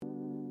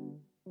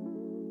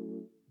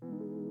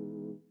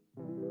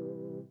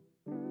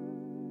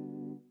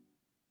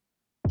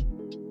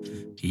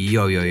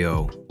Yo, yo,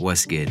 yo,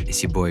 what's good?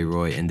 It's your boy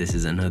Roy, and this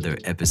is another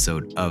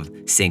episode of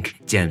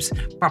Sync Gems.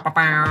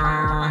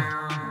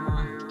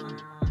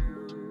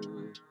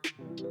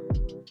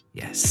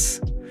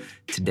 Yes,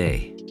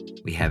 today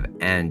we have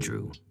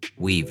Andrew,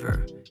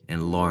 Weaver,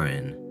 and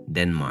Lauren,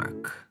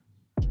 Denmark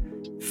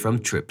from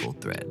Triple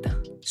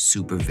Thread,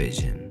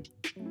 Supervision.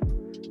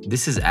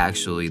 This is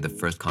actually the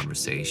first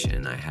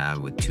conversation I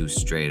have with two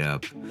straight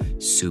up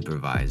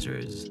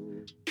supervisors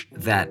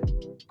that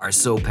are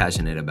so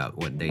passionate about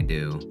what they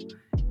do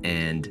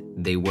and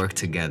they work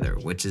together,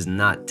 which is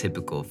not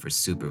typical for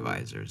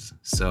supervisors.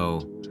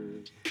 So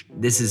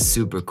this is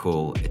super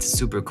cool. It's a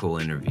super cool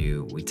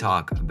interview. We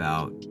talk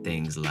about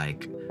things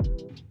like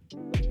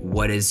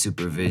what is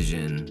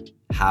supervision,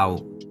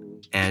 how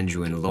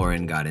Andrew and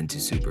Lauren got into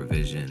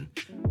supervision.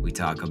 We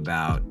talk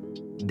about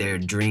their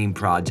dream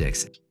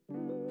projects,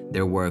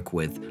 their work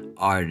with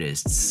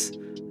artists.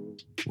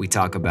 We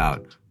talk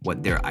about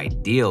what their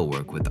ideal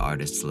work with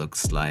artists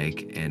looks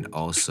like, and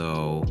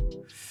also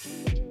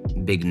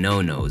big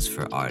no-nos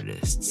for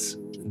artists.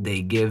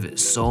 They give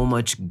so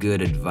much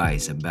good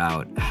advice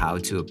about how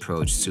to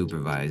approach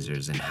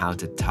supervisors and how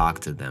to talk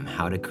to them,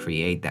 how to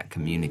create that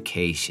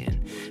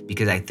communication,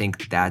 because I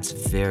think that's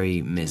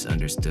very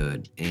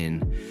misunderstood in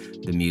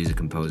the music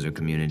composer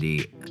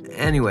community.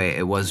 Anyway,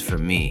 it was for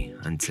me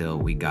until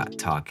we got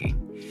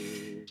talking.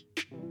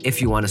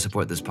 If you want to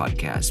support this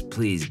podcast,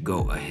 please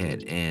go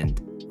ahead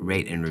and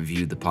rate and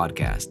review the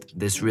podcast.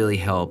 This really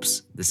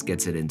helps. This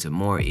gets it into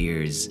more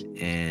ears,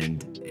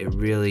 and it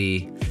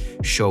really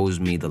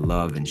shows me the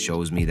love and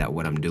shows me that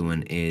what I'm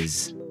doing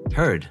is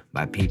heard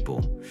by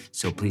people.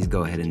 So please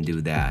go ahead and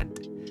do that.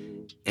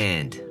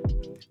 And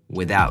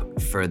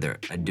without further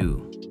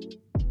ado,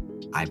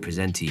 I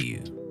present to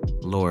you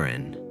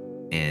Lauren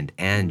and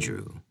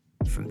Andrew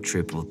from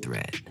Triple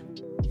Thread.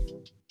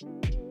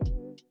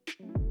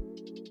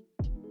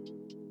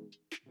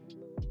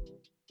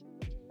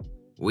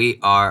 We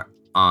are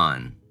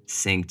on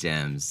Sync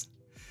Gems.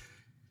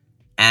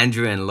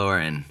 Andrew and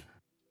Lauren,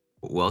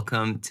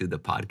 welcome to the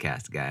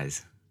podcast,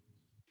 guys.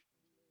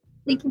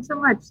 Thank you so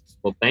much.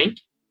 Well, thank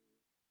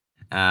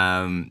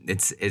you.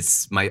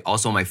 It's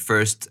my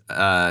first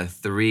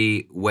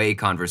three-way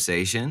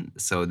conversation,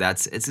 so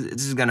it's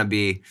just gonna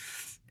be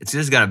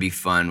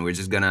fun. We're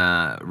just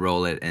gonna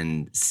roll it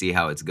and see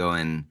how it's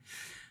going.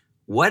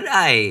 What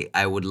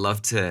I would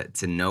love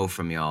to know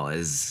from y'all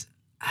is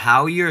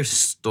how your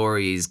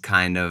stories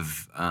kind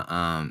of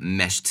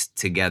meshed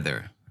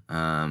together.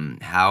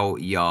 How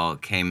y'all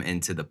came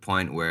into the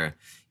point where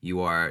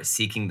you are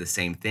seeking the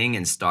same thing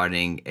and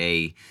starting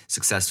a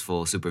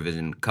successful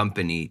supervision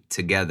company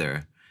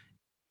together.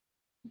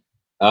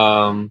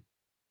 Yeah,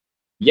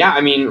 I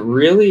mean,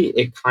 really,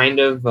 it kind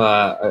of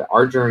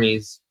our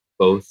journeys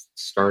both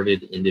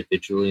started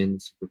individually in the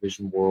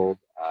supervision world.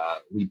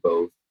 We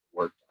both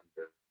worked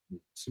under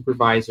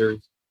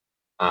supervisors.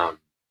 Um,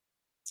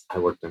 I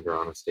worked under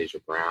Anastasia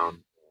Brown,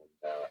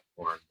 and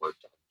Lauren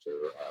worked under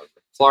Rick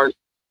Clark.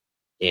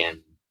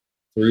 And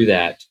through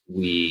that,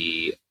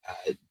 we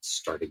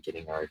started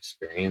getting our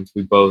experience.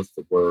 We both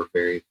were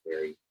very,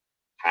 very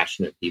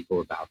passionate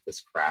people about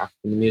this craft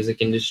in the music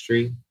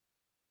industry.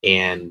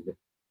 And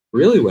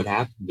really what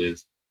happened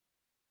is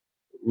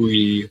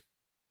we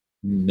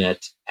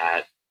met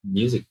at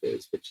Music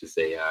Biz, which is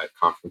a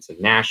conference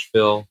in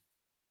Nashville.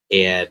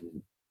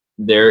 And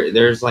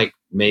there's like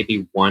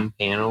maybe one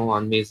panel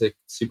on music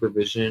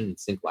supervision and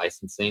sync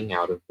licensing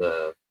out of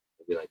the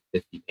maybe like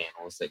 50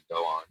 panels that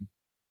go on.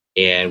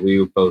 And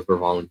we both were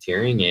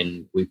volunteering,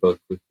 and we both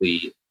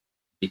quickly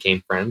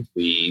became friends.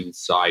 We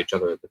saw each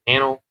other at the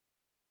panel.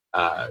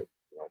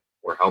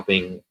 We're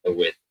helping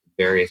with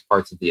various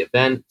parts of the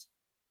event.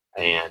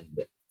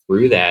 And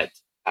through that,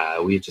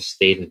 we just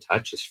stayed in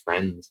touch as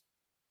friends.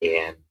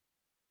 And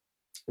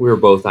we were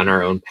both on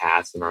our own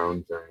paths and our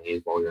own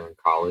journeys while we were in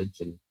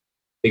college and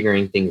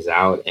figuring things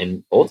out.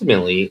 And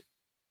ultimately,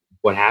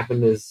 what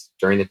happened is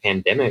during the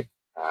pandemic,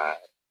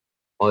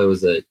 while it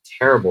was a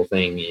terrible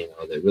thing,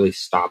 that really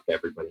stopped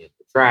everybody in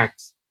the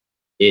tracks,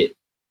 it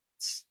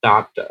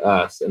stopped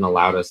us and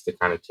allowed us to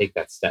kind of take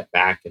that step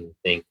back and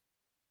think,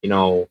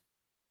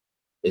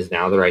 is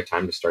now the right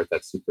time to start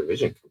that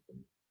supervision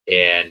company?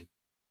 And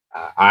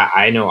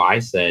I know I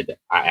said,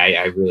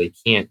 I really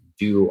can't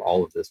do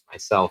all of this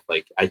myself.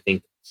 Like, I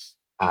think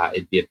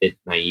it'd be a bit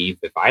naive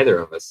if either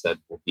of us said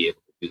we'll be able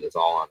to do this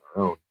all on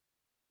our own,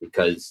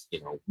 because,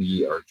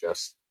 we are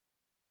just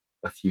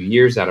a few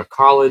years out of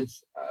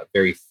college,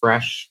 very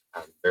fresh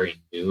and very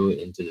new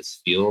into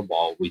this field.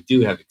 While we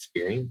do have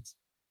experience,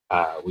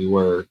 we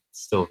were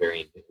still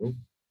very new.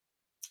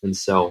 And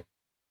so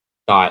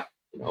thought,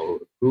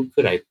 who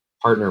could I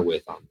partner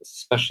with on this,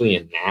 especially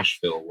in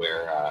Nashville,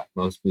 where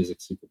most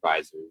music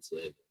supervisors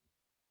live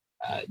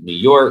in New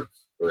York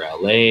or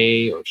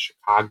LA or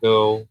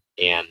Chicago.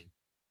 And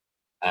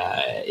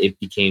it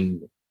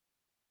became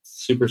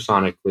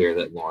supersonic clear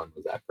that Lauren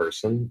was that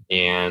person.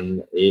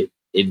 And it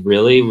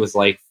really was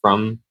like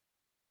from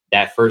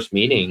that first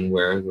meeting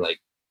where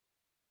like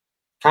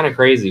kind of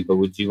crazy, but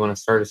would you want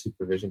to start a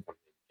supervision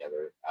company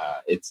together?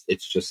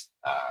 it's just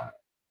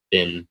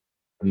been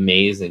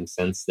amazing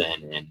since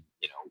then. And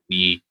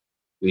we've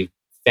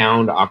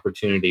found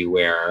opportunity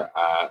where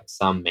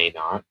some may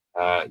not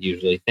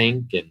usually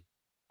think, and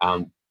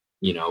um,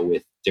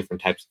 with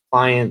different types of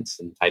clients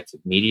and types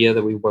of media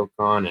that we work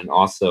on, and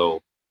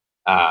also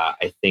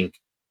I think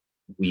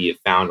we have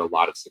found a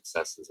lot of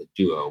success as a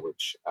duo,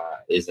 which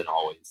isn't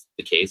always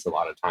the case. A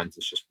lot of times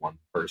it's just one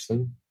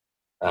person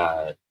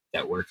uh,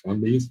 that works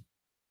on these.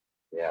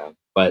 Yeah,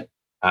 but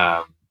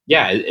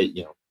yeah,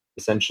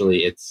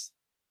 essentially,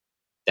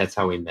 that's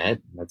how we met,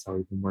 and that's how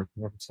we've been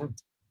working ever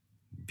since.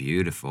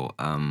 Beautiful.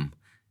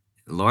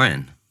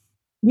 Lauren.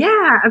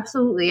 Yeah,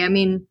 absolutely. I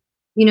mean,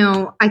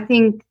 I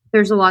think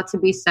there's a lot to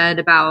be said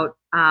about,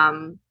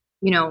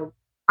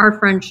 our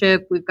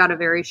friendship. We've got a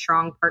very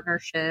strong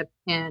partnership,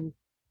 and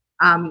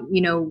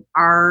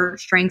our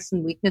strengths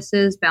and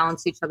weaknesses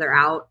balance each other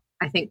out,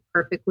 I think,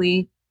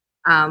 perfectly.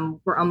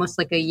 We're almost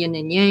like a yin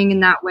and yang in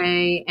that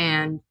way.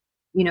 And,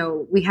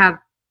 we have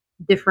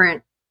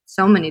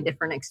so many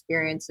different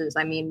experiences.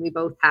 I mean, we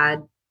both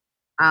had,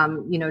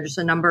 just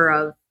a number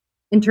of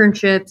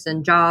internships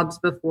and jobs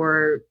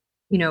before,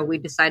 we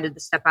decided to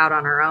step out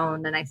on our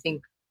own. And I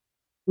think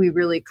we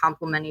really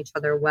complement each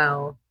other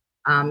well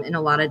in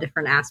a lot of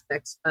different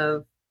aspects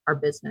of our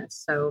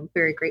business. So I'm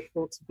very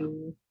grateful to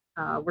be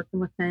working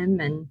with him.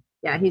 And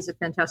yeah, he's a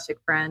fantastic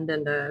friend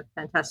and a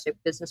fantastic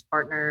business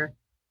partner.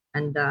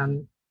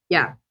 And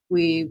yeah,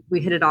 we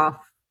hit it off.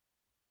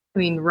 I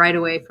mean, right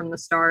away from the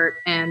start,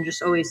 and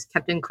just always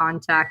kept in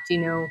contact.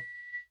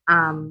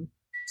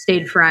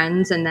 Stayed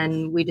friends, and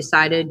then we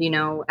decided,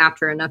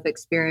 after enough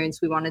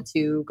experience, we wanted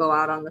to go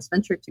out on this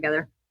venture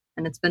together,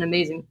 and it's been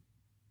amazing.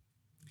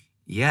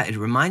 Yeah, it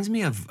reminds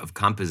me of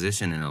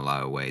composition in a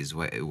lot of ways.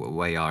 What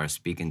y'all are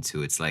speaking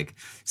to, it's like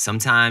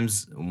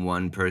sometimes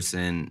one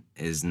person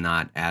is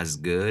not as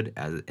good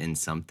as in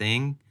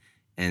something,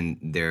 and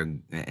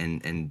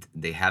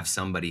they have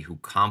somebody who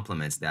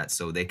complements that,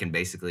 so they can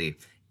basically,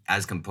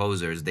 as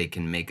composers, they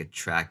can make a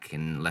track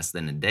in less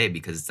than a day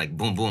because it's like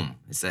boom, boom.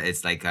 It's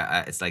like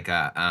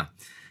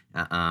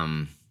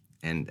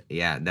and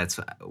yeah, that's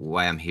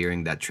why I'm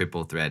hearing that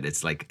triple thread.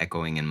 It's like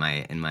echoing in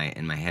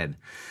my head.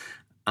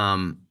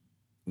 Um,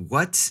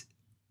 what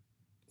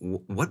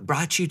what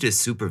brought you to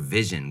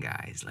supervision,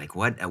 guys? Like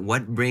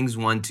what brings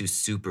one to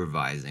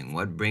supervising?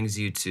 What brings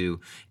you to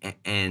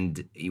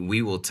and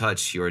we will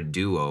touch your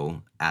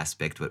duo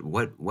aspect, but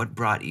what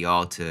brought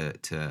y'all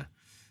to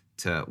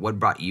what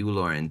brought you,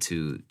 Lauren,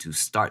 to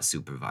start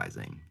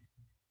supervising?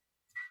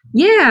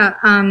 Yeah,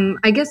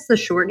 I guess the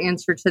short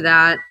answer to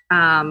that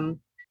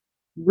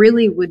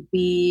really would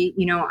be,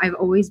 I've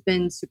always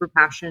been super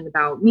passionate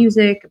about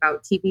music,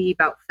 about TV,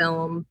 about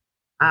film.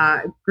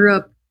 Grew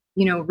up,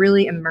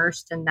 really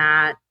immersed in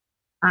that.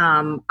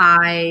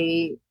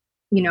 I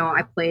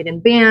played in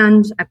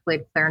band, I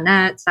played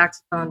clarinet,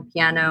 saxophone,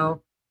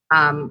 piano.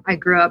 I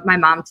grew up, my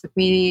mom took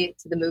me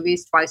to the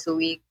movies twice a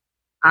week.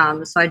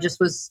 So I just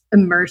was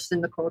immersed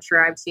in the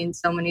culture. I've seen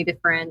so many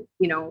different,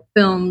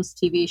 films,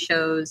 TV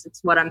shows.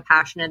 It's what I'm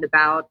passionate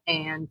about.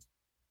 And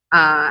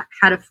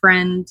had a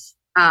friend,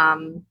 I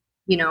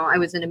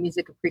was in a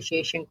music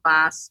appreciation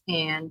class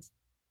and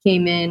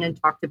came in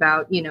and talked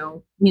about,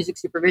 music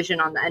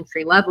supervision on the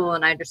entry level.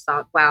 And I just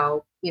thought,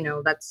 wow,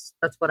 that's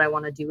what I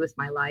want to do with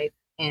my life.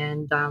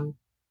 And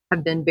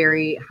have been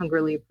very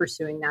hungrily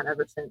pursuing that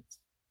ever since.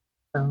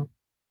 So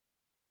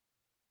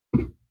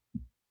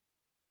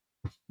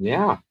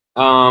Yeah.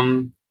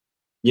 Um,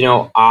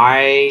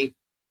 I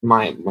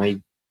my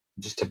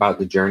just about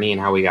the journey and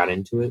how we got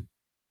into it.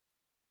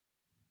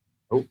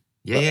 Oh,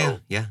 Yeah, yeah, uh-oh.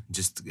 yeah.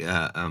 Just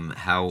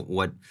how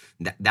what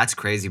that's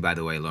crazy, by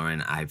the way,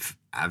 Lauren. I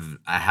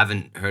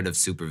haven't heard of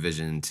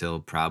supervision until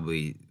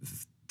probably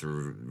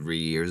 3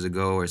 years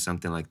ago or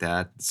something like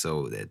that.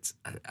 So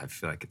I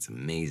feel like it's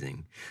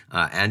amazing.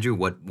 Andrew,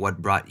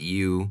 what brought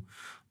you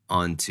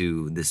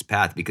onto this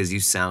path? Because you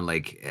sound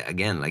like,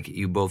 again, like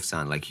you both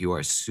sound like you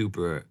are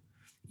super.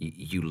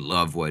 You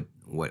love what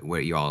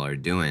y'all are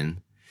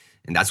doing,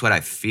 and that's what I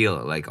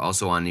feel like.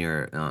 Also on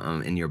your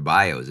in your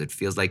bios, it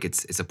feels like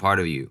it's a part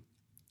of you.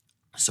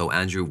 So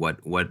Andrew,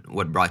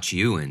 what brought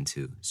you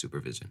into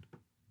supervision?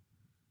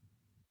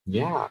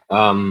 Yeah.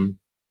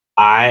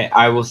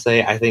 I will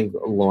say I think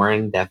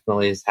Lauren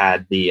definitely has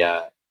had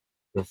the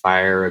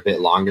fire a bit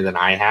longer than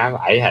I have.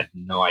 I had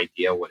no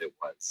idea what it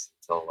was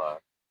until I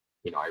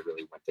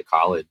really went to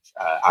college.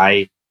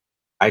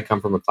 I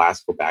come from a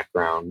classical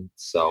background,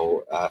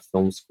 so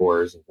film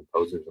scores and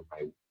composers are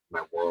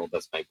my world.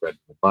 That's my bread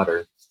and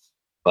butter.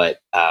 But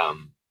I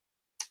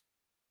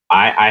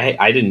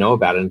didn't know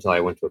about it until I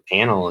went to a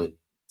panel and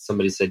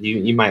somebody said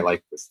you might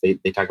like this. They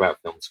talk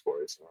about film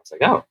scores, and I was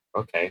like, oh,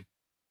 okay.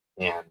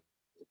 And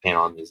the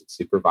panel on music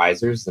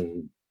supervisors,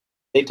 and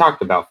they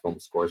talked about film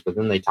scores, but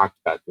then they talked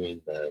about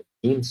doing the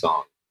theme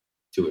song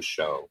to a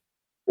show,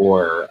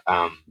 or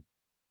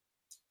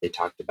they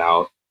talked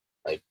about,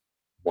 like,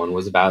 one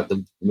was about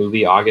the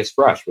movie August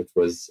Rush, which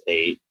was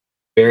a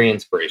very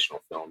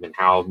inspirational film and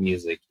how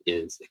music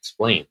is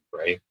explained,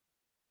 right,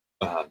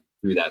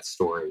 through that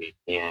story.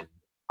 And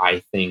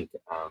I think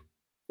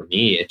for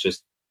me, it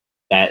just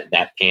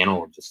that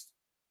panel just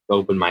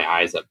opened my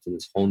eyes up to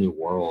this whole new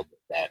world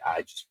that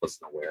I just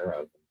wasn't aware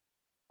of.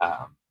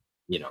 Um,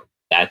 you know,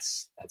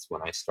 that's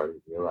when I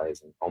started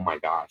realizing, oh my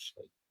gosh,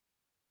 like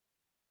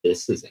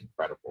this is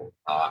incredible.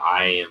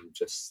 I am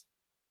just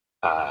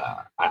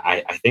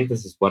I think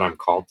this is what I'm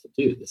called to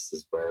do. This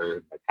is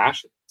where my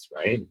passion is,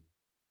 right?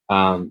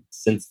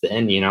 Since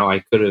then, I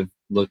could have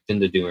looked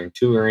into doing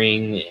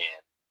touring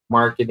and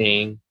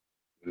marketing,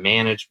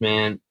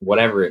 management,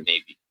 whatever it may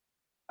be.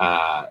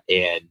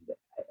 And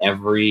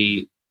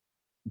every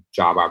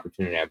job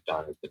opportunity I've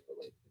done has been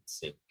related to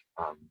sync,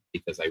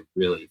 because I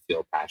really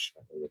feel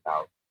passionately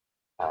about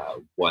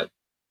what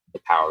the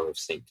power of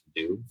sync can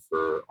do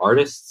for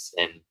artists,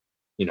 and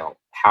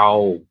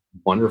how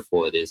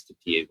wonderful it is to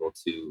be able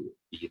to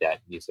be that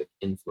music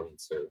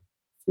influencer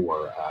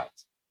for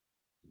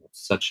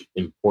such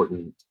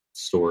important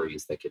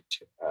stories that get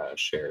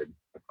shared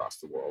across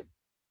the world.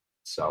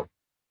 So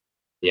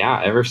yeah,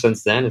 ever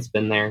since then, it's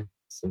been there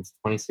since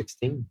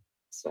 2016.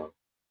 So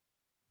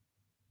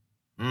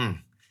Mm.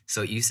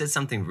 So you said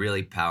something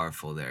really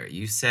powerful there.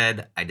 You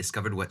said, I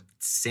discovered what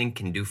sync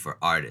can do for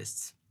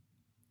artists.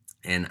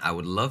 And I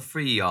would love for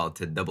y'all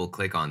to double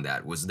click on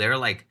that. Was there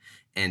like,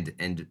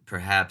 and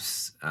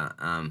perhaps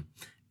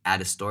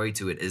add a story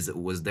to it?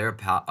 Was there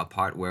a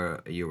part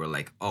where you were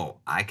like, oh,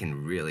 I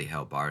can really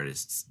help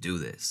artists do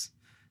this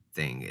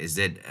thing? Is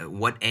it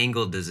what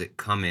angle does it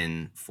come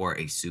in for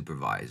a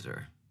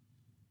supervisor?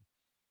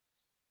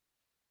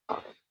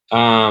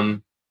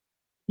 um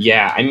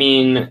yeah, I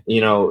mean,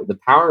 the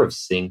power of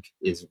sync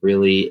is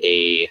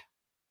really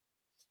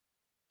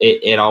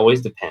it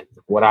always depends.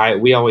 What I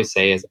we always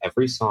say is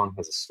every song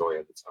has a story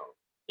of its own,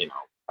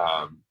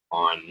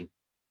 on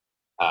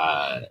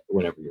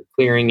whenever you're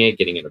clearing it,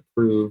 getting it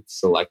approved,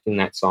 selecting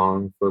that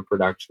song for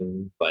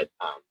production. But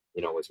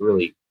what's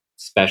really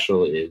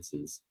special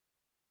is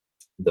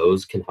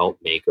those can help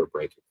make or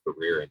break a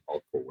career in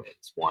multiple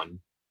ways. One,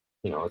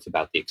 it's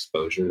about the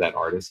exposure that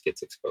artist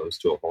gets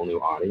exposed to a whole new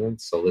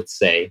audience. So let's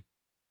say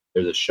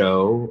there's a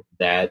show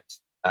that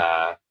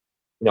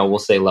we'll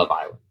say Love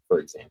Island, for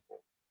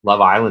example.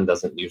 Love Island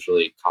doesn't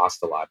usually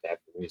cost a lot to have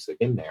the music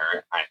in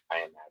there, I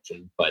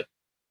imagine, but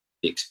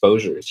the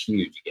exposure is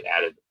huge. You get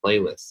added to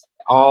playlists.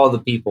 All the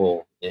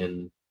people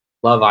in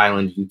Love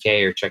Island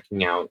UK are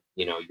checking out,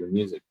 your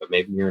music, but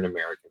maybe you're an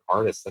American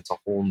artist. That's a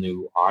whole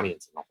new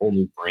audience and a whole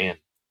new brand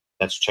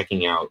that's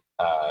checking out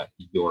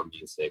your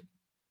music.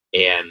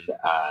 And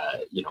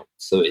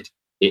so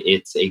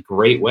it's a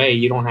great way.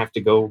 You don't have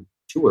to go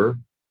tour,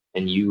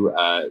 and you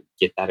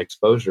get that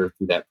exposure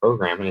through that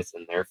program, and it's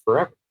in there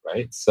forever,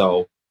 right?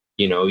 So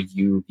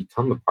you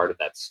become a part of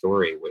that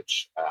story,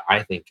 which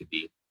I think could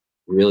be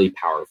really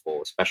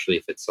powerful, especially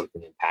if it's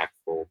something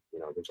impactful.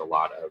 There's a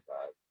lot of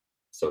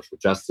social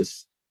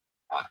justice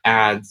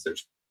ads.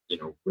 There's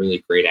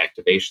really great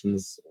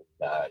activations,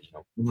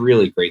 and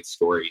really great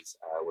stories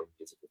where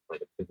music has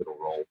played a pivotal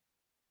role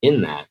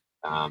in that.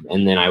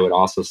 And then I would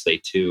also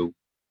say too,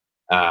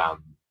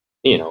 um,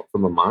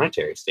 from a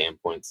monetary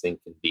standpoint,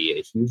 sync can be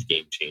a huge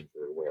game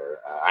changer. Where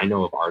I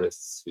know of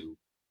artists who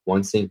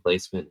one sync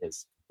placement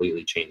has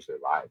completely changed their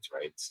lives.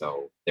 Right,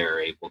 so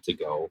they're able to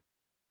go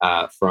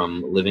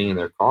from living in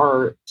their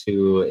car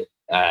to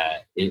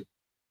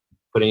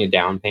putting a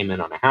down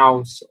payment on a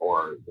house,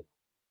 or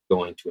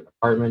going to an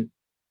apartment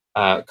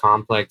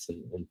complex,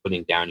 and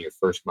putting down your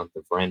first month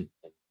of rent.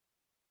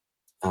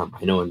 And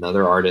I know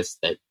another artist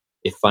that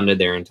it funded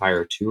their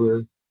entire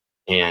tour,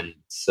 and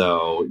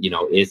so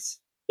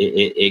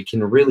it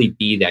can really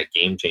be that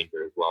game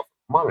changer as well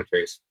from a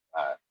monetary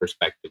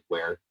perspective,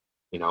 where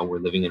we're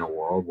living in a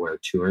world where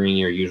touring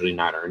you're usually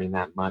not earning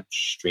that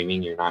much,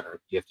 streaming you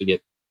have to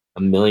get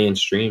a million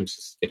streams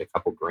just to get a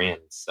couple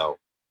grand. So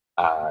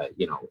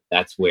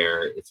that's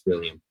where it's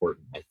really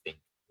important, I think,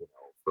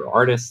 for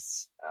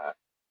artists,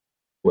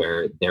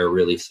 where they're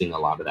really seeing a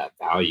lot of that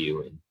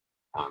value.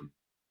 And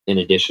in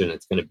addition,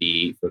 it's going to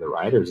be for the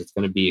writers, it's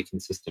going to be a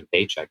consistent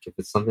paycheck. If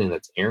it's something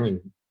that's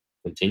airing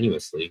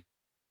continuously,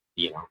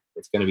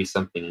 it's going to be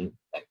something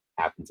that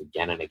happens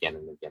again and again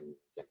and again and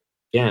again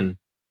and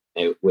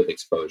again, with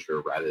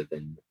exposure, rather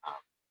than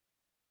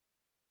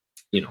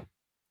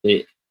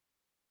it.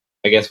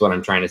 I guess what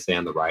I'm trying to say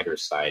on the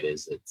writer's side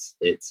is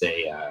it's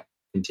a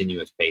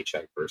continuous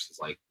paycheck versus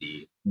like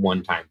the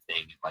one time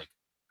thing, like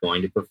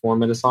going to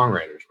perform at a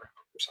songwriters round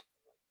or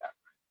something like that.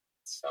 Right?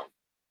 So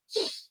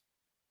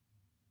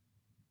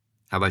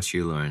How about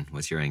you, Lauren?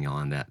 What's your angle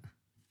on that?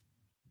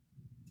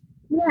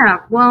 Yeah,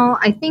 well,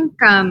 I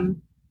think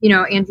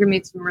Andrew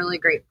made some really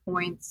great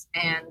points,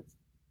 and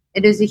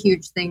it is a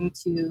huge thing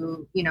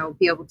to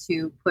be able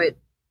to put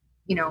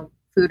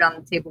food on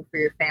the table for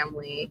your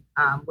family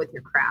with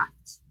your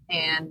craft,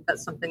 and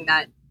that's something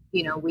that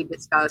we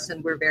discuss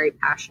and we're very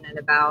passionate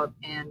about.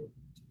 And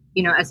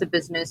as a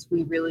business,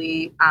 we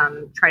really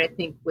try to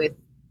think with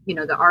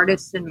the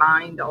artists in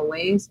mind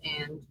always,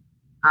 and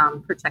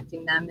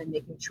protecting them and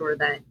making sure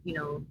that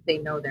they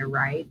know their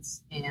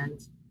rights.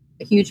 And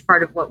a huge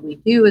part of what we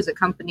do as a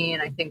company,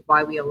 and I think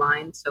why we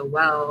align so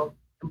well,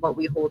 and what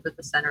we hold at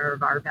the center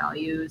of our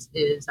values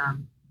is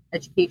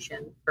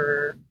education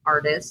for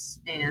artists.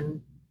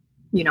 And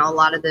a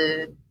lot of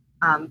the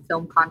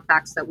film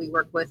contacts that we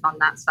work with on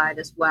that side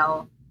as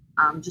well,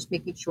 just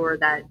making sure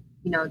that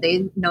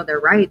they know their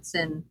rights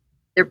and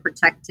they're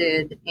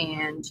protected,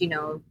 and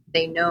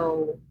they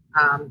know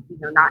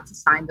not to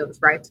sign those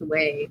rights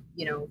away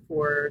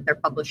for their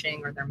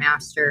publishing or their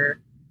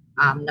master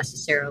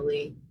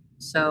necessarily.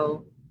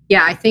 So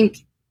yeah, I think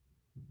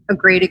a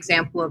great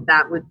example of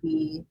that would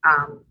be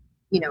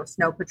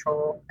Snow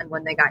Patrol, and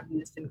when they got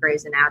used in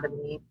Grey's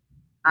Anatomy.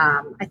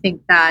 I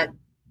think that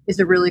is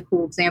a really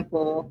cool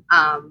example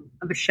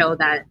of a show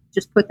that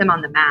just put them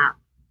on the map,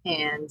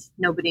 and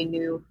nobody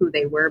knew who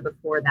they were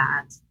before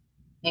that.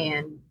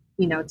 And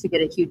to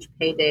get a huge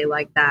payday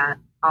like that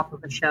off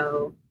of a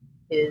show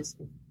is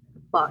a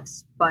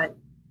plus. But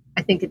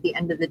I think at the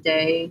end of the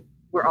day,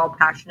 we're all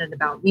passionate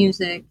about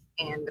music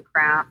and the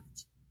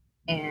craft,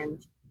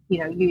 and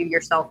you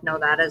yourself know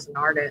that as an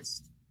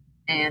artist,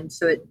 and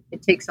so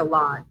it takes a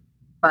lot.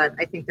 But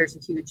I think there's a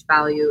huge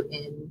value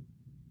in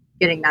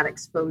getting that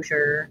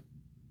exposure,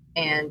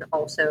 and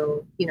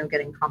also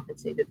getting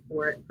compensated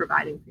for it,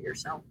 providing for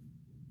yourself.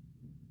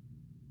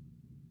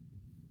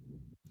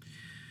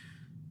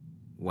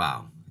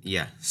 Wow.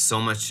 Yeah. So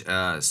much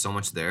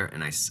there.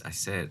 And I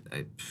said,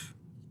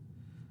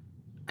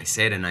 I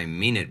say it and I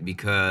mean it,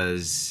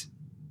 because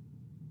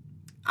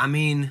I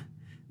mean,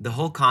 the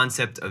whole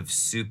concept of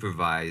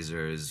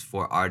supervisors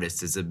for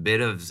artists is a bit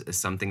of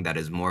something that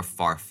is more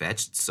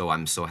far-fetched. So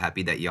I'm so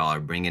happy that y'all are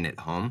bringing it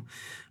home.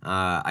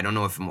 I don't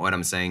know if what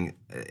I'm saying,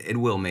 it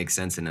will make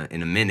sense in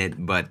a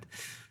minute, but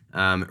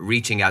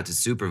reaching out to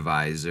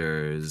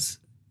supervisors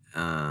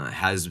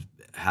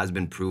has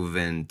been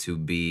proven to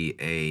be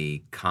a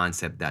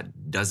concept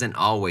that doesn't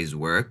always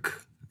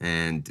work.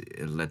 And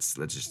let's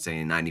just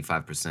say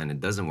 95%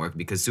 it doesn't work,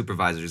 because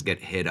supervisors get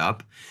hit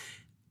up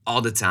all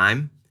the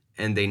time,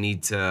 and they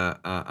need to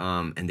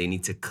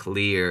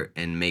clear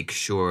and make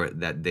sure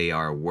that they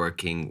are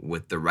working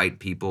with the right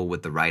people,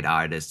 with the right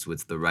artists,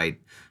 with the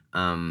right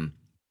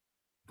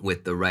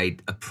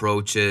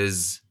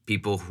approaches,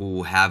 people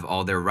who have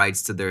all their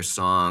rights to their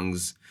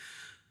songs.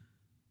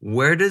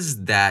 Where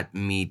does that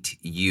meet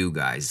you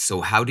guys?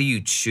 So how do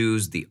you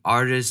choose the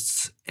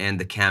artists and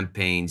the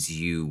campaigns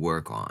you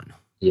work on?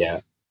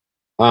 Yeah.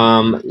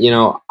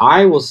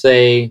 I will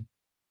say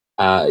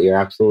you're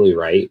absolutely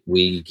right.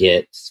 We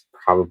get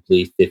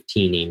probably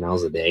 15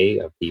 emails a day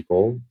of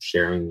people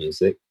sharing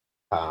music.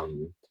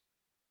 Um,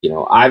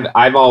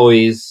 I've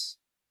always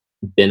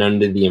been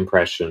under the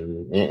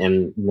impression,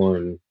 and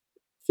Lauren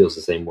feels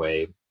the same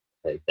way,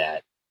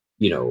 that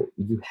you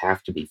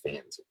have to be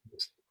fans of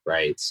music,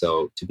 right?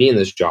 So to be in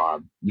this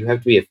job, you have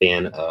to be a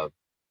fan of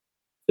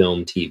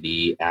film,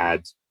 TV,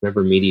 ads,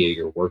 whatever media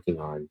you're working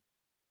on,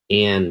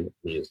 and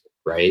music,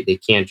 right?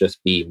 It can't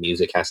just be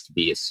music; has to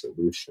be a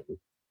solution.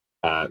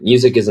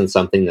 Music isn't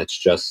something that's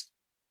just,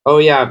 oh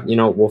yeah,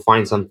 we'll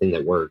find something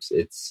that works.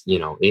 It's,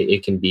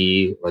 it can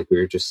be, like we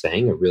were just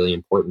saying, a really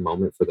important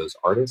moment for those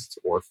artists,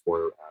 or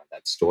for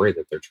that story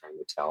that they're trying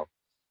to tell.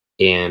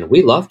 And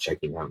we love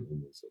checking out new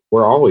music.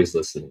 We're always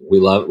listening.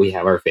 We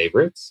have our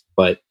favorites,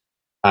 but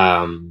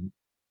um,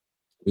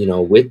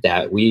 with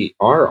that, we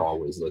are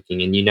always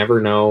looking, and you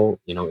never know,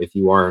 if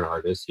you are an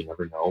artist, you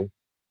never know.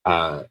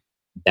 Uh,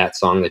 that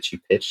song that you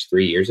pitched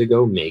 3 years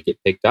ago may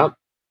get picked up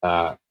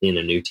in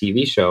a new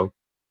TV show,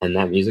 and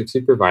that music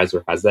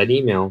supervisor has that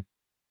email,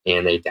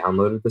 and they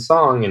downloaded the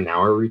song and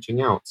now are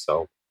reaching out.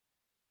 So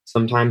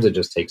sometimes it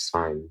just takes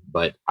time.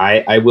 But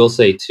I will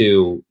say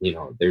too,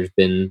 there's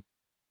been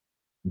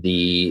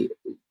the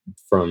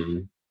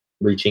from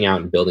reaching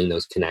out and building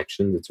those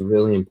connections, it's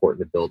really important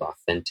to build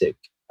authentic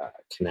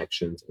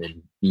connections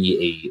and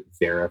be a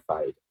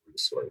verified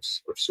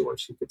resource or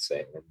source, you could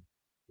say. And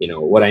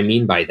what I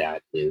mean by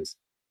that is,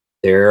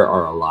 there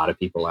are a lot of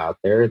people out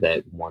there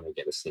that want to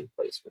get a sync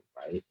placement,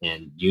 right?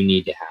 And you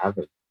need to have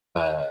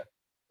a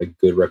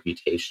good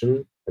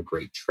reputation, a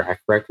great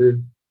track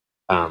record,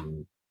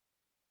 um,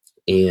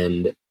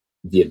 and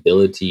the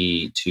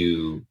ability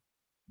to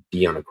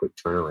be on a quick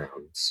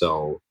turnaround.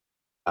 So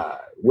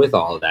with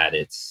all of that,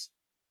 it's,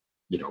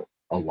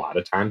 a lot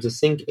of times a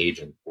sync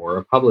agent or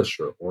a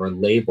publisher or a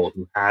label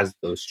who has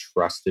those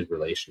trusted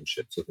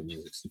relationships with a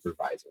music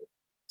supervisor.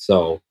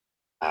 So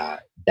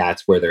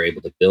that's where they're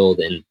able to build,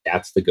 and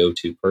that's the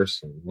go-to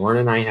person. Lauren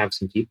and I have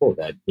some people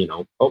that,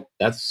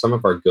 that's some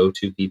of our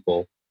go-to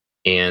people,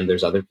 and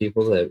there's other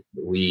people that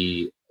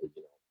we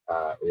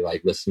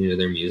like listening to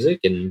their music,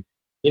 and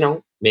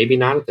maybe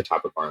not at the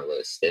top of our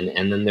list.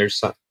 And then there's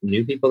some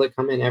new people that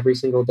come in every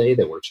single day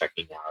that we're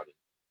checking out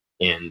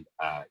and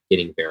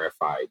getting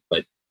verified.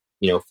 But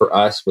for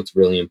us, what's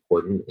really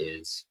important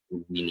is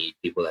we need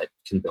people that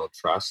can build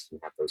trust and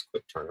have those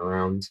quick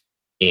turnarounds,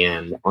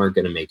 and aren't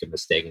going to make a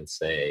mistake and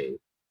say,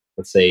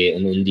 let's say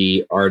an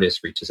indie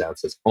artist reaches out and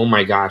says, "Oh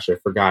my gosh, I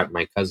forgot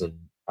my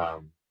cousin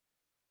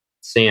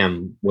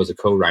Sam was a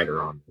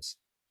co-writer on this.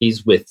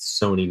 He's with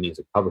Sony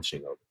Music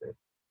Publishing over there."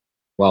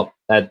 Well,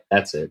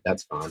 that's it.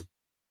 That's gone.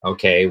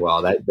 Okay,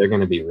 well, that they're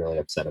going to be really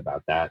upset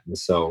about that, and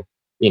so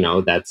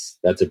that's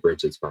a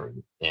bridge that's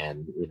burned,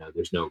 and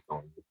there's no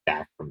going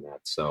back from that.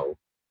 So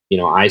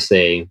I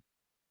say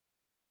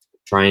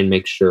try and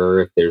make sure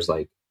if there's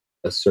like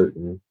a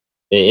certain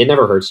it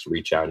never hurts to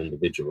reach out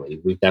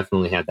individually. We've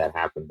definitely had that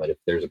happen, but if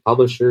there's a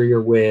publisher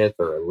you're with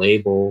or a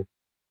label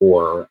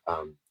or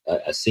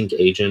a sync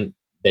agent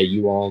that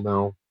you all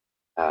know,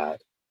 uh,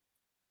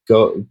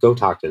 go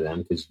talk to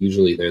them because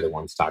usually they're the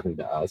ones talking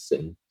to us,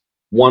 and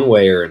one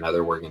way or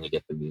another we're going to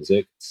get the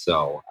music.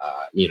 So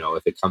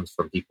if it comes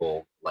from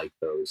people like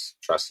those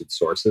trusted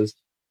sources,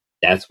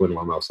 that's when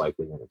we're most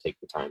likely going to take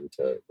the time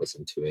to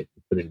listen to it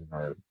and put it in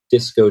our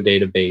disco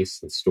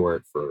database and store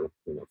it for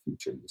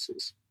future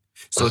uses.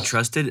 So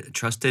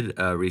trusted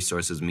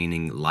resources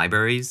meaning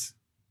libraries.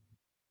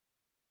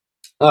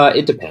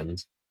 It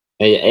depends.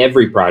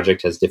 Every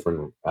project has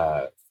different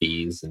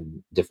fees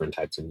and different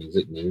types of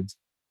music needs.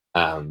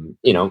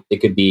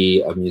 It could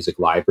be a music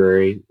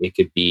library, it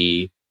could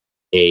be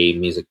a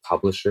music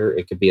publisher,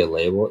 it could be a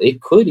label,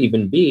 it could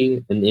even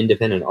be an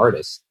independent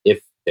artist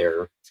if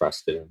they're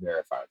trusted and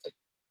verified.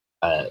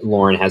 Like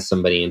Lauren has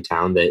somebody in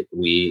town that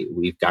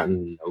we've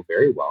gotten to know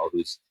very well,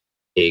 who's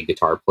a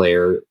guitar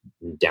player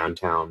in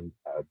downtown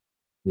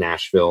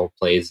Nashville,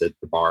 plays at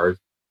the bar,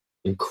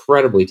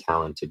 incredibly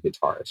talented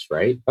guitarist,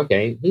 right?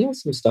 Okay, he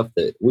has some stuff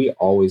that we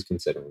always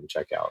consider and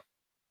check out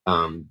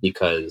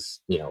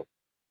because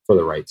for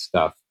the right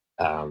stuff,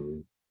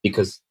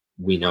 because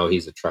we know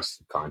he's a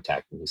trusted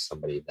contact and he's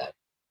somebody that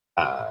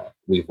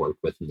we've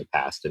worked with in the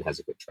past and has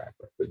a good track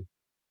record.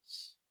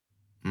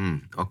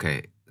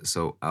 Okay,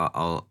 so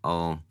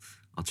I'll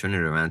turn it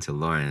around to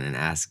Lauren and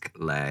ask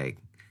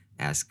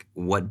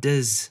what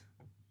does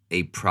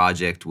a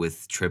project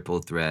with triple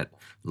threat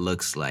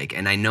looks like?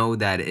 And I know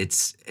that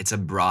it's a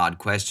broad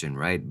question,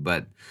 right?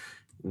 But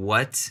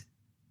what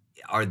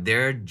are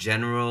there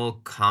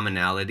general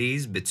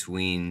commonalities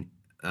between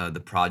the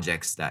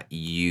projects that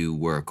you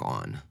work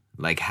on?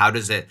 Like, how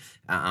does it,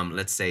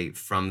 let's say,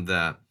 from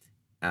the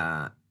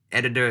uh,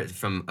 editor,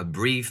 from a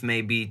brief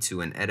maybe to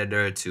an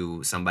editor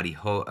to somebody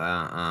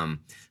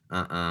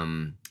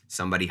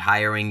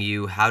hiring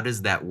you? How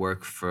does that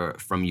work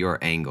from your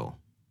angle?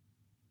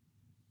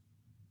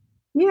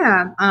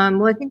 Yeah,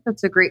 well, I think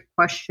that's a great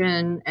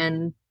question,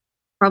 and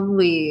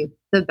probably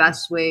the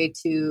best way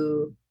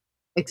to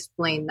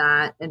explain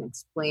that and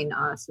explain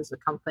us as a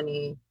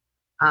company,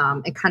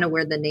 and kind of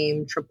where the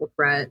name Triple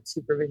Threat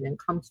Supervision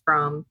comes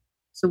from.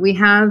 So we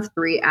have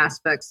three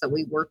aspects that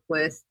we work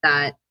with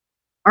that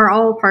are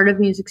all part of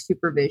music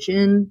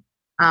supervision,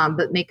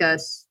 but make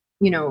us,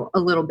 a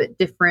little bit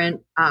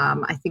different.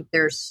 I think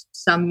there's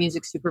some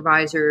music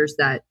supervisors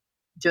that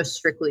just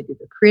strictly do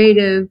the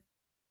creative.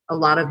 A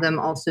lot of them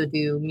also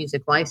do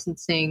music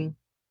licensing.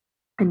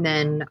 And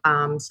then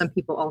some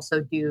people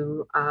also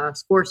do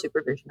score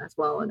supervision as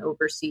well and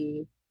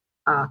oversee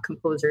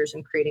composers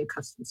and creating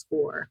custom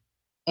score.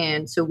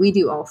 And so we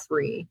do all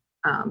three,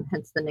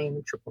 hence the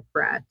name Triple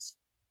Threat.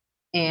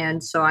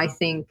 And so I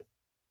think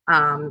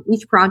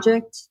each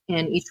project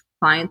and each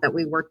client that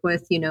we work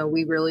with,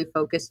 we really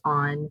focus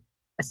on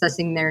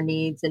assessing their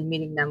needs and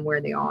meeting them where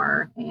they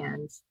are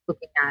and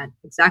looking at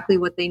exactly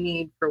what they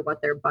need for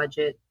what their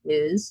budget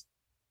is.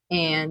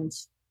 And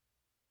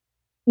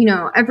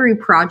every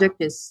project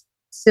is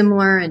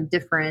similar and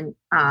different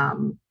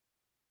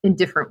in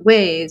different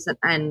ways.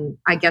 And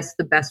I guess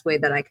the best way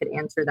that I could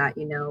answer that,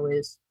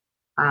 is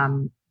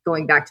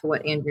going back to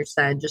what Andrew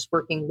said, just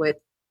working with,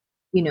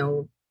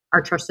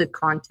 our trusted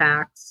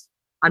contacts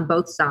on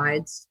both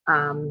sides.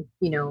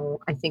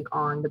 I think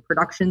on the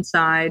production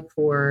side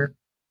for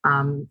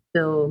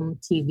film,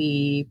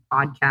 TV,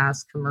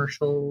 podcasts,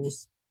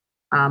 commercials,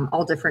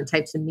 all different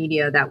types of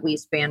media that we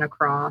span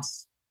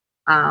across.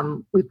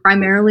 We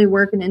primarily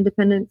work in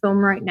independent film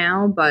right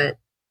now, but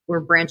we're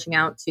branching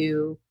out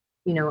to,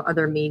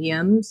 other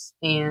mediums.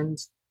 And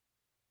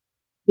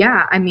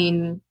yeah, I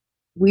mean,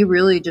 we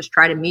really just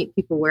try to meet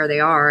people where they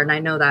are. And I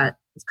know that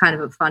it's kind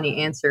of a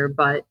funny answer,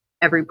 but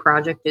every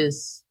project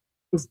is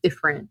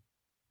different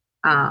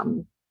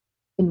um,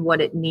 in what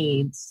it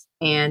needs.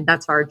 And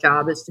that's our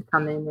job, is to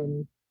come in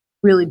and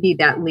really be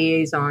that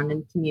liaison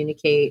and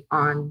communicate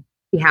on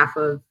behalf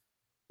of,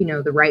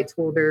 the rights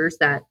holders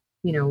that,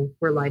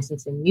 we're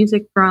licensing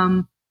music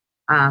from,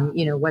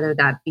 whether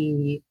that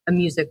be a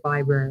music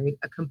library,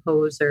 a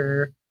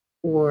composer,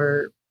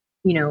 or,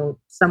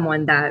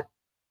 someone that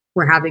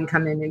we're having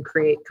come in and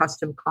create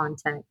custom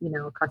content,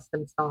 a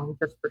custom song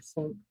just for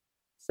sync.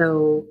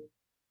 So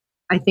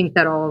I think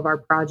that all of our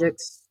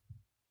projects,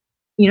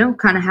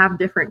 kind of have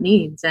different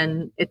needs,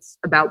 and it's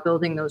about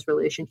building those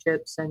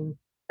relationships and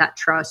that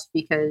trust,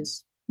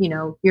 because,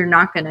 you're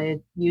not going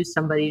to use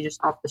somebody just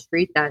off the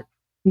street that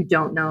you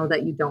don't know,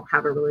 that you don't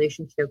have a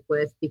relationship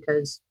with,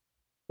 because,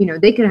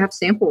 they could have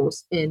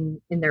samples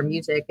in their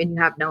music and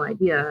you have no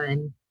idea.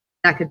 And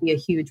that could be a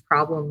huge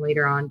problem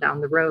later on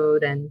down the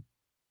road. And,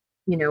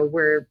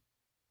 we're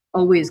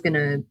always going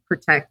to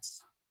protect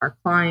our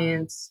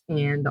clients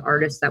and the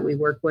artists that we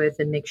work with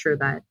and make sure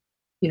that,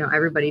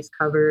 everybody's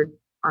covered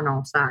on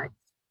all sides.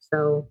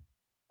 So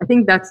I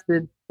think that's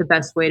the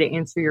best way to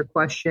answer your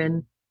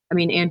question. I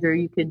mean, Andrew,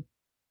 you could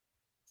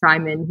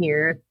chime in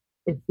here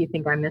if you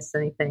think I missed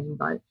anything,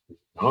 but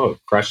Oh,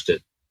 crushed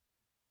it.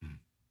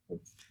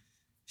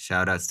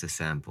 Shout outs to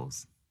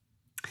samples.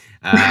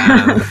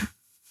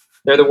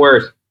 They're the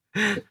worst.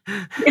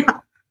 yeah.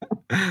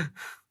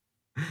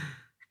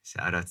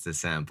 Shout outs to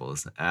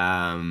samples.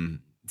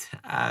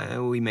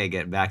 We may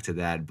get back to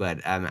that,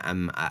 but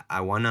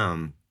I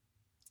wanna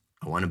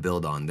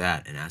build on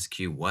that and ask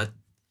you what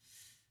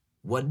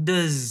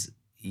does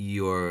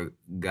your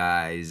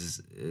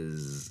guys'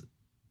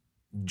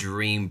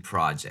 dream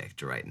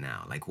project right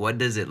now? Like, what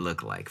does it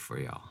look like for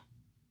y'all?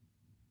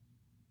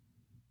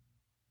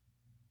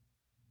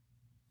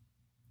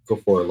 Go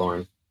for it,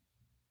 Lauren.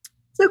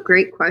 It's a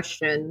great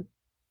question.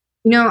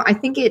 I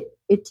think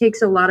it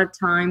takes a lot of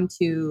time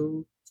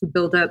to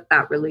build up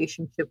that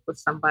relationship with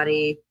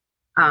somebody,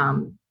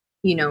 um,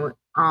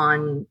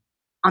 on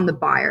the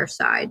buyer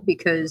side,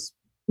 because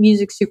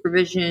music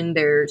supervision,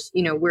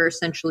 we're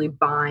essentially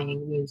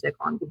buying music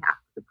on behalf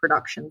of the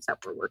productions that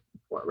we're working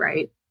for,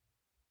 right?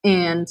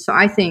 And so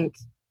I think,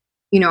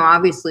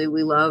 obviously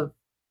we love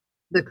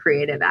the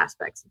creative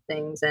aspects of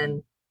things,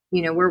 and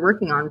we're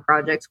working on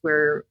projects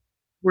where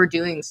we're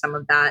doing some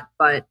of that,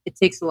 but it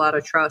takes a lot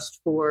of trust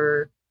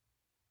for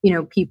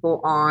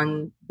people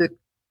on the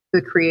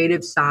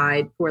creative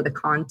side for the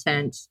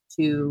content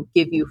to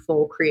give you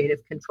full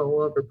creative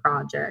control over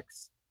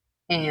projects.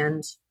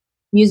 And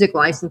music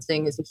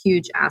licensing is a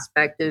huge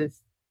aspect of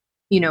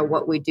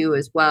what we do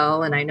as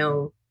well, and I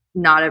know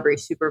not every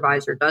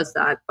supervisor does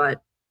that,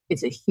 but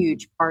it's a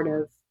huge part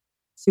of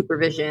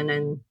supervision.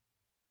 And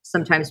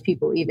sometimes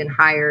people even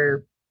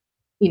hire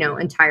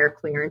entire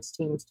clearance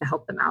teams to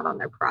help them out on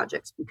their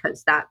projects,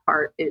 because that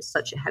part is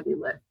such a heavy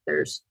lift.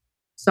 There's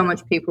so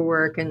much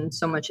paperwork and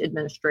so much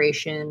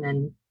administration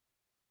and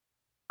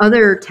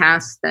other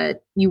tasks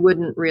that you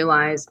wouldn't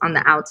realize on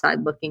the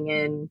outside looking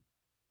in.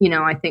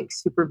 I think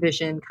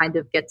supervision kind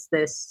of gets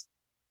this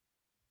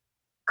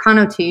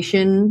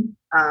connotation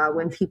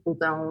when people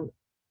don't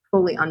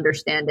fully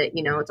understand it.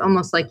 It's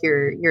almost like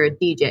you're a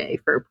DJ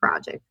for a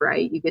project,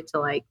 right? You get to,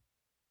 like,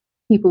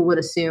 people would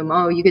assume,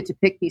 oh, you get to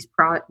pick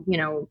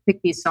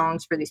pick these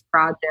songs for these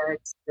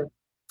projects.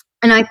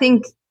 And I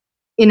think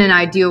in an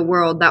ideal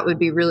world, that would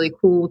be really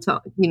cool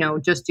to,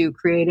 just do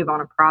creative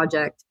on a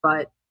project.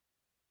 But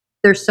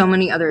there's so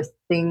many other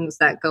things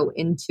that go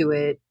into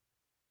it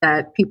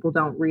that people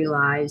don't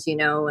realize,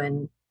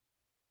 and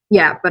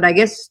yeah, but I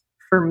guess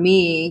for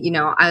me,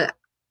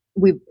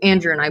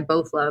 Andrew and I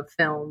both love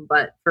film,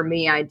 but for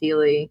me,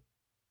 ideally,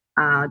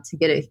 to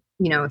get a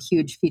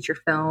huge feature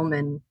film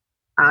and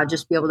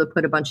just be able to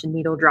put a bunch of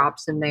needle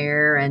drops in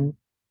there and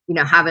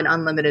have an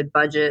unlimited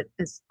budget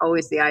is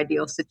always the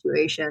ideal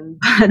situation.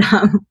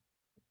 But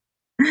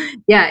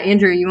yeah,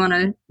 Andrew, you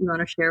wanna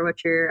share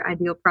what your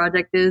ideal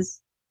project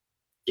is?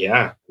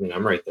 Yeah, I mean,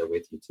 I'm right there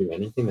with you too.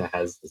 Anything that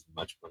has as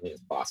much money as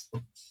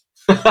possible.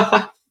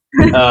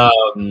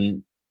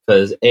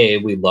 Because A,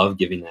 we love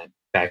giving that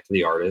back to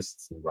the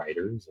artists and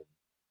writers,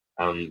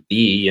 and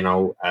B,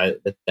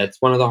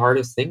 that's one of the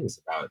hardest things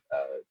about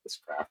this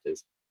craft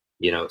is,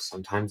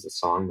 sometimes the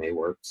song may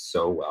work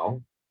so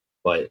well,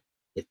 but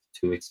it's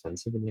too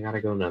expensive and you got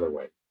to go another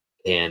way.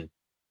 And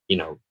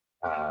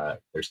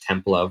there's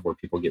temp love, where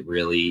people get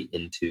really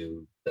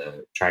into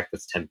the track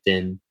that's temped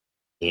in,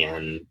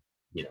 and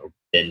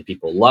then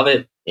people love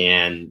it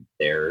and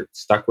they're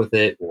stuck with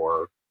it,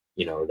 or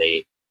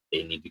they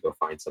need to go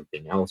find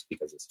something else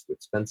because it's too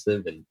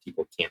expensive and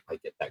people can't,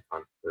 like, get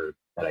or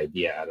that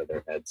idea out of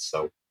their heads.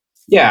 So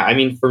yeah, I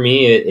mean, for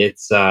me,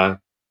 it's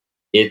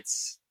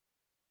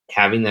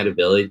having that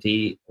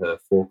ability,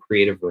 full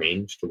creative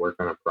range to work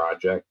on a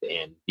project,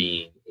 and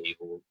being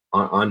able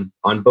on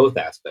both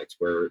aspects,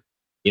 where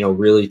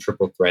really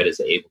triple threat is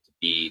able to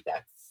be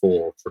that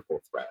full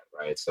triple threat,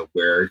 right? So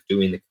we're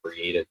doing the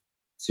creative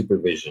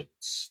supervision,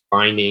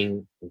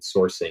 finding and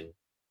sourcing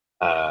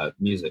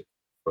music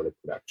for the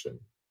production,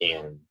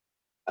 and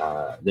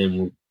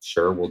then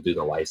we'll do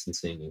the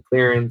licensing and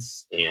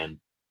clearance, and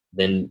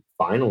then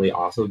finally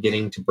also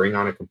getting to bring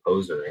on a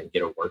composer and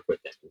get to work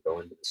with them and go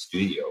into the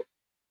studio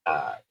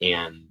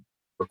and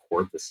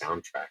record the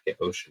soundtrack at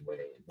Ocean Way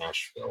in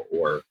Nashville,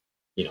 or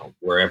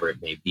wherever it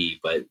may be.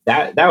 But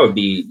that would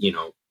be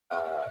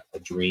a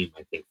dream,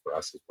 I think, for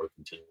us, as we're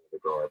continuing to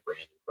grow our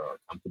brand and grow our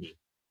company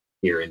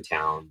here in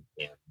town.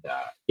 And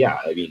yeah,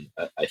 I mean,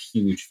 a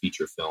huge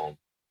feature film,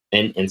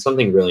 and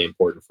something really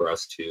important for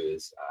us too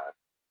is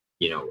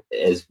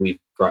as we've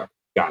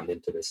gotten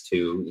into this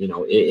too,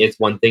 it's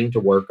one thing to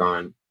work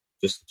on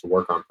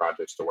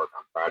projects,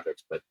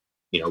 but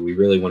we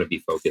really want to be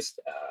focused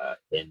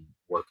and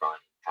work on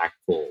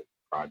impactful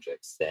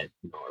projects that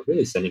are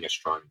really sending a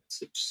strong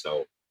message.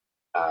 So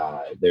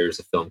there's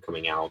a film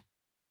coming out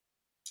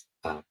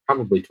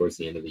probably towards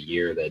the end of the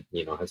year that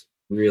has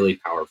a really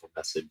powerful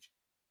message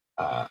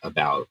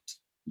about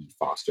the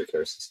foster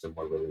care system.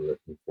 We're really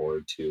looking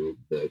forward to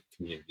the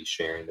community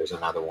sharing. There's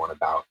another one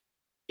about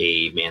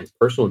a man's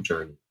personal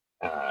journey,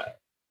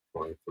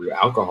 going through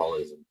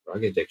alcoholism,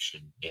 drug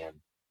addiction, and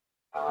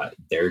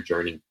their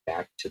journey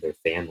back to their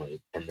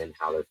family, and then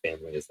how their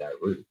family is that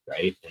root,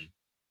 right? And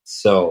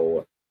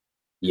so,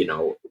 you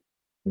know,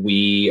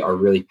 we are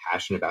really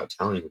passionate about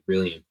telling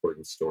really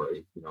important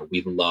stories.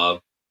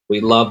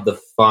 We love the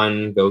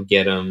fun, go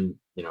get them.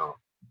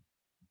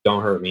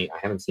 Don't hurt me. I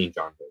haven't seen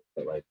John Wick,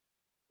 but like,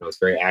 it's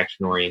very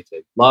action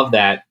oriented. Love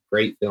that.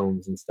 Great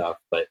films and stuff,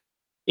 but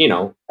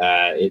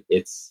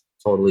it's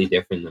totally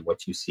different than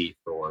what you see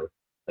for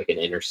like an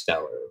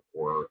Interstellar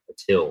or a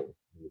Till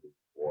movie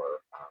or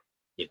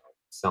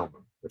Selma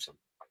or something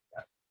like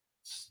that.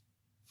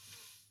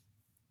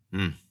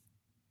 Hmm.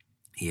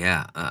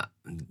 Yeah,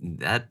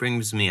 that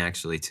brings me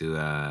actually to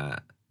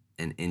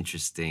an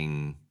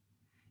interesting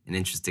an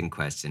interesting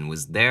question.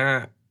 Was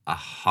there a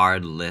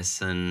hard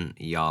lesson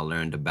y'all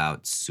learned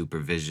about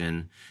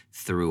supervision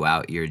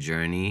throughout your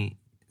journey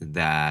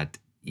that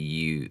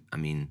you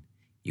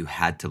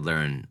had to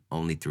learn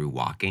only through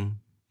walking?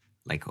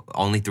 Like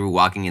only through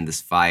walking in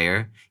this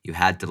fire, you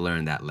had to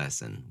learn that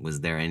lesson.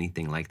 Was there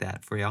anything like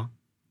that for y'all?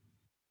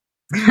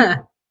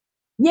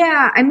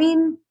 Yeah, I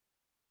mean,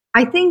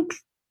 I think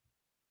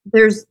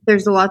there's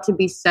a lot to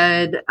be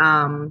said,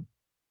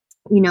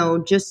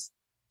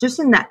 just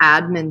in the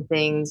admin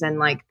things and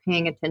like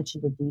paying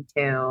attention to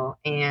detail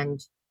and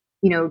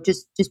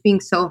just being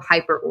so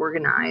hyper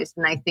organized.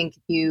 And I think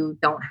if you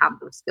don't have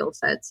those skill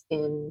sets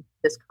in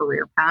this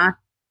career path,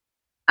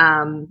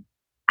 um,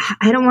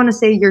 I don't want to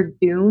say you're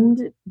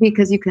doomed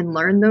because you can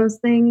learn those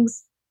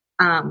things.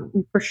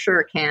 You for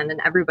sure can,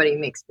 and everybody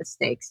makes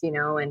mistakes,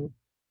 and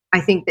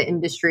I think the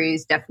industry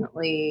is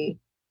definitely,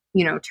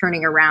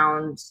 turning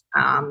around,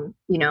 and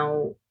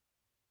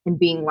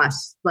being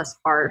less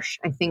harsh.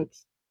 I think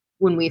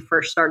when we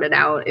first started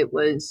out, it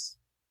was,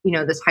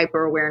 this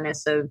hyper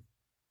awareness of,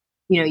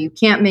 you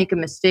can't make a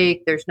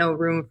mistake. There's no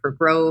room for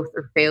growth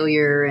or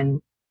failure.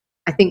 And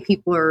I think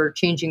people are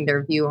changing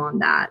their view on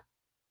that.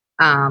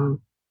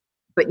 Um,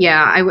 but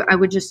yeah, I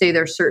would just say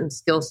there's certain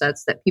skill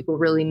sets that people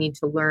really need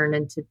to learn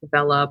and to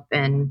develop.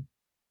 And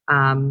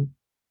um,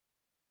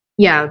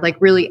 yeah, like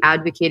really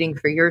advocating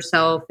for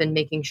yourself and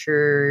making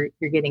sure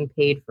you're getting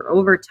paid for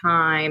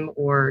overtime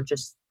or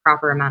just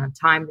proper amount of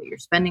time that you're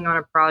spending on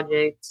a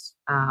project.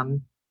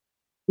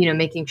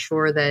 Making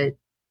sure that,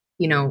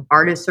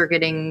 artists are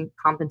getting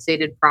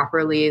compensated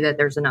properly, that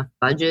there's enough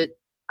budget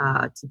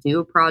to do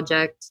a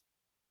project.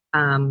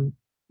 Um,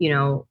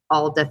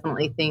 all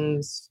definitely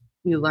things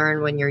you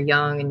learn when you're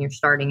young and you're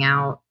starting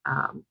out.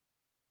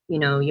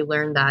 You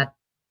learn that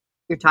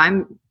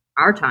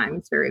our time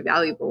is very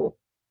valuable.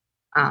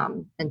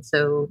 And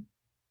so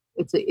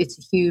it's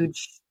a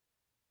huge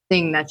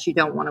thing that you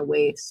don't want to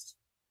waste,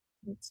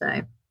 I'd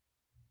say.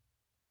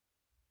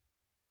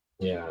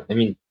 Yeah, I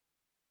mean,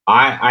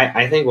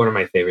 I think one of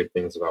my favorite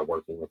things about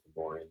working with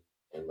Lauren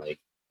and like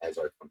as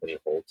our company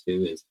whole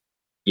too is,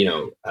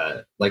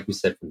 like we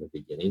said from the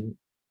beginning,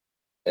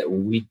 that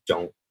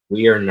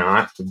we are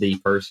not the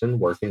person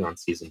working on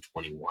season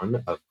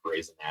 21 of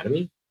Grey's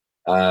Anatomy.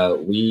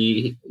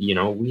 We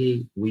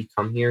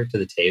come here to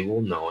the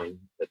table knowing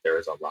that there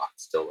is a lot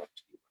still left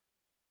to be.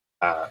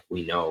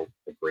 We know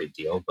a great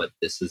deal, but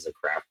this is a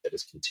craft that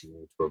is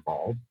continuing to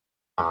evolve.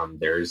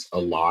 There's a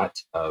lot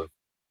of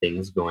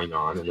things going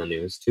on in the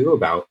news too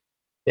about,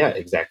 yeah,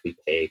 exactly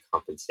pay,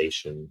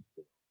 compensation,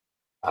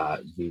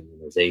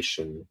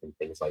 unionization, and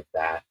things like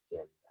that.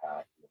 And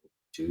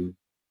do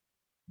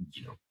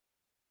you know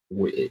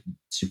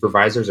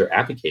supervisors are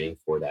advocating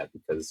for that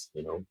because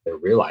they're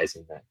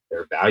realizing that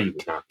their value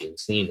is not being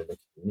seen in the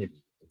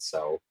community. And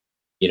so,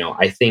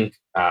 I think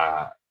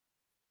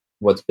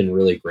what's been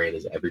really great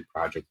is every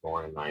project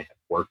Lauren and I have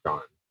worked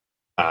on,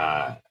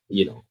 uh,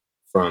 you know,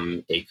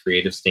 from a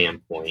creative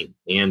standpoint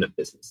and a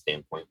business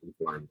standpoint, we've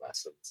learned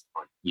lessons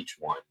on each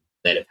one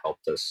that have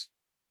helped us,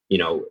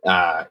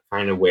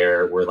 kind of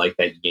where we're like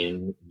that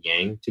yin and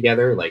yang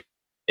together. Like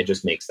it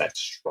just makes that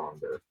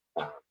stronger.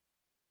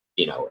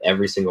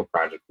 Every single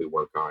project we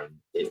work on,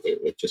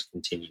 it just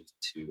continues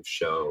to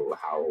show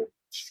how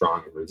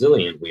strong and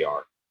resilient we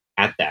are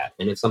at that.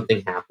 And if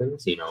something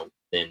happens,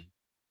 then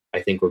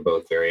I think we're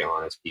both very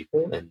honest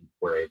people and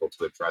we're able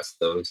to address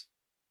those.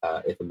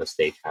 If a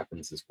mistake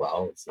happens as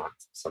well, it's not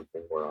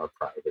something where our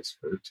pride is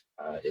hurt.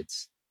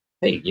 It's,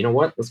 hey, you know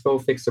what? Let's go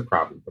fix the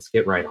problem. Let's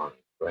get right on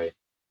it. Right.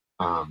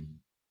 Um,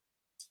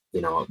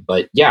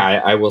 but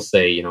yeah, I will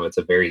say, it's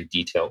a very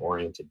detail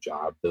oriented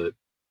job.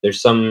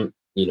 There's some,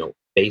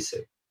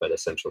 basic but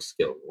essential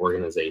skills,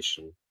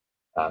 organization,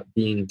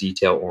 being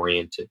detail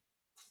oriented,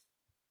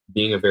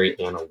 being a very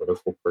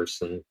analytical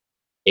person.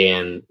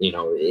 And,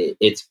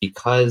 it's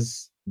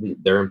because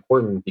they're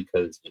important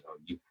because,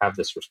 you have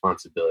this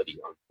responsibility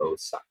on both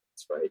sides,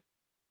 right?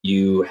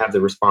 You have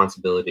the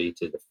responsibility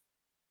to the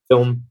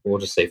we'll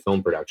just say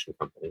film production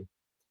company,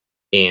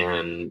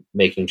 and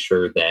making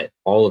sure that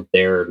all of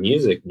their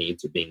music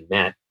needs are being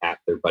met at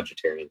their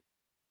budgetary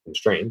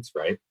constraints,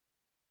 right?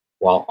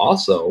 While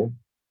also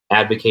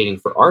advocating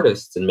for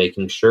artists and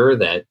making sure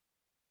that,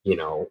 you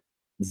know,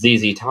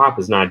 ZZ Top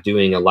is not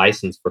doing a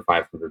license for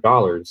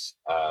 $500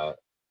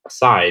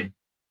 aside,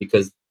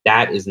 because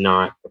that is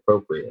not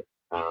appropriate.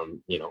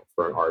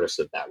 for an artist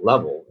of that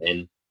level.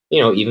 And,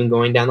 even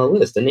going down the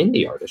list, an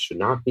indie artist should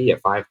not be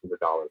at $500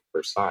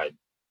 per side.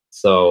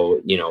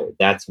 So,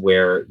 that's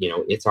where,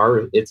 it's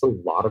a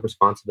lot of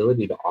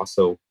responsibility to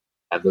also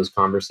have those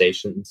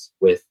conversations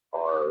with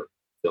our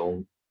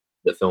film,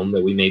 the film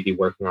that we may be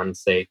working on, and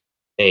say,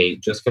 hey,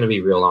 just going to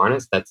be real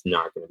honest, that's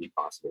not going to be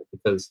possible,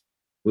 because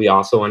we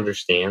also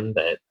understand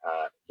that,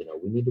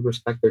 we need to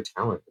respect their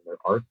talent and their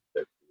art,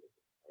 their creative,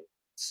 right?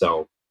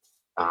 So,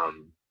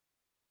 um,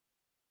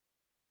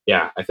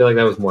 yeah, I feel like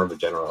that was more of a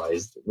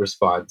generalized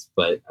response,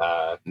 but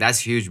That's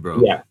huge,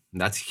 bro. yeah.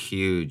 That's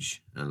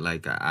huge.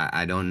 Like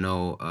I don't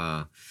know.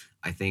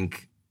 I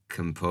think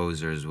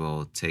composers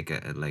will take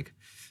like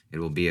it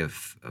will be a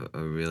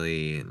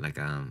really like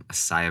a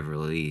sigh of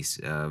release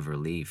of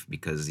relief,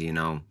 because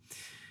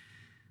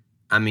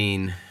I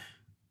mean,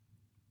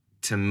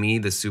 to me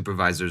the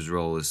supervisor's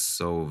role is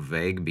so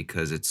vague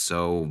because it's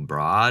so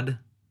broad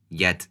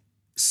yet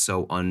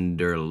so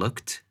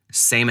underlooked.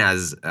 Same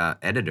as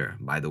editor,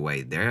 by the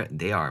way.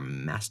 They are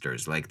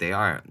masters. Like they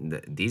are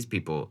these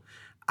people.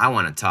 I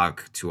want to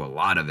talk to a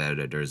lot of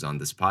editors on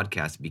this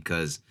podcast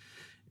because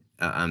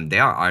they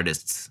are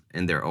artists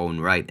in their own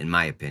right, in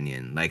my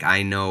opinion. Like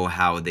I know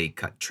how they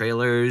cut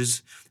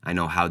trailers, I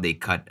know how they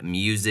cut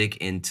music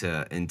and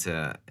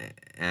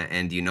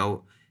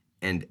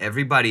and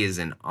everybody is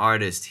an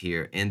artist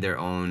here in their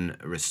own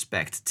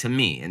respect to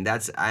me. And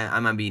I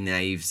might be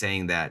naive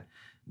saying that,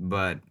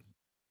 but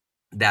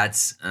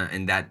that's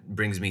and that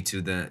brings me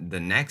to the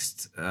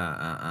next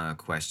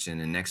question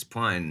and next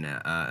point.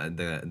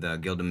 The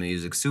Guild of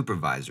Music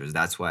Supervisors,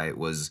 that's why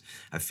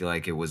I feel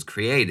like it was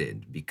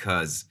created,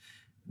 because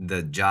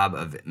the job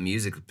of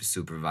music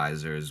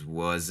supervisors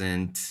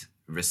wasn't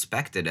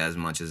respected as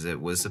much as it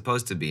was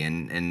supposed to be.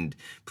 And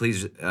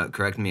please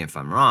correct me if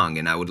I'm wrong,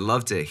 and I would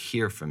love to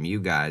hear from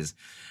you guys.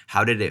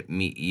 How did it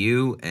meet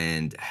you,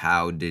 and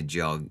how did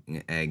y'all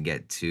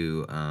get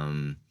to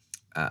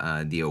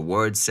the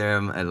award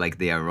ceremony,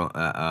 like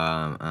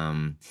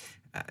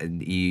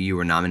you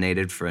were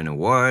nominated for an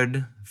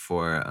award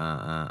for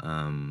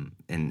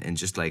and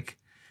just like,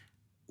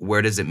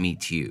 where does it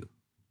meet you?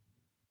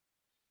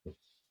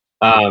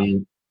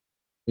 Um,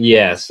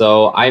 yeah,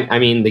 so I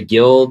mean, the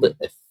guild,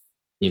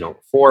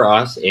 for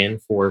us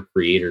and for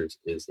creators,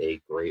 is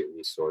a great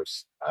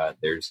resource.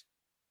 There's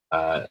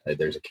a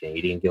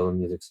Canadian Guild of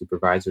Music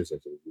Supervisors.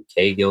 There's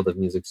a UK Guild of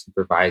Music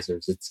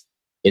Supervisors. It's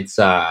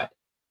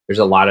there's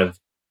a lot of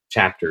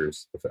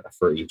chapters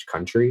for each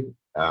country.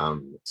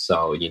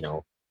 So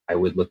I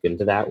would look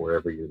into that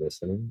wherever you're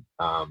listening.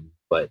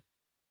 But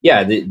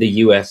yeah, the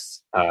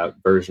US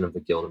version of the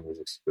Guild of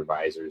Music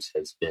Supervisors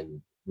has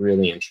been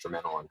really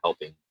instrumental in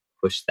helping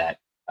push that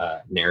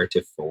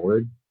narrative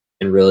forward,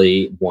 and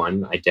really,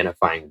 one,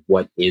 identifying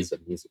what is a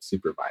music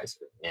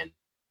supervisor. And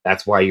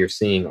that's why you're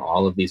seeing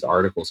all of these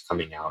articles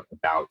coming out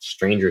about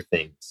Stranger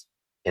Things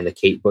and the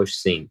Kate Bush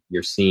scene.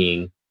 You're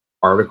seeing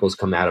articles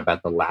come out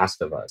about The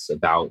Last of Us,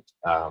 about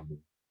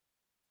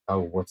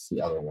what's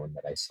the other one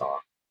that I saw?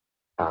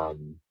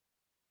 Um,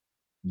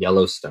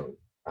 Yellowstone.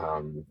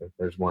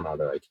 There's one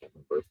other I can't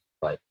remember,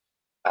 but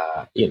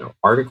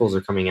articles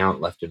are coming out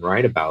left and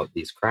right about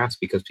these crafts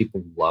because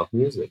people love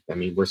music. I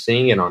mean, we're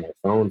seeing it on our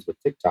phones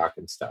with TikTok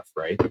and stuff,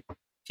 right?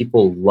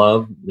 People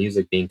love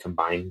music being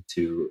combined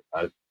to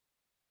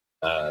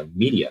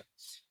media.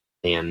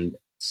 And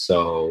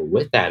so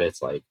with that,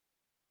 it's like,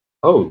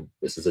 oh,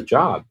 this is a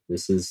job.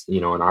 This is,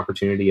 an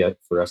opportunity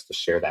for us to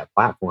share that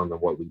platform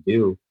of what we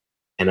do,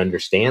 and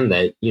understand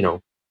that,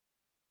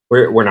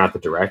 we're not the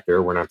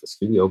director, we're not the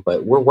studio,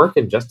 but we're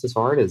working just as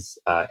hard as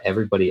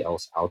everybody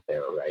else out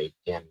there, right?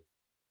 And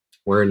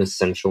we're an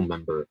essential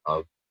member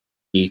of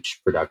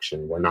each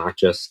production. We're not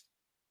just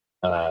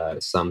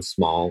some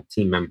small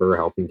team member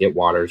helping get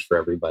waters for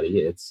everybody.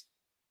 It's,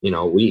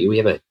 we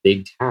have a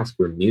big task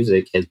where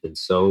music has been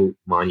so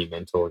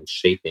monumental in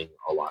shaping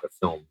a lot of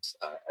films,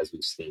 as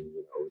we've seen,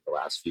 over the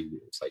last few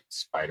years, like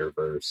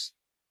Spider-Verse,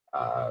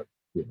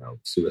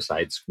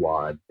 Suicide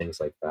Squad, things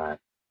like that.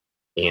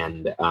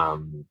 And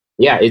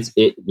yeah,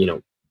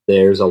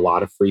 there's a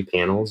lot of free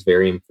panels,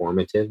 very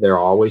informative. They're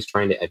always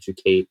trying to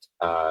educate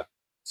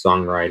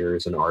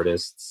songwriters and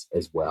artists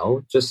as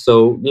well, just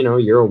so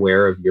you're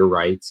aware of your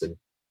rights, and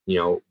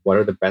what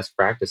are the best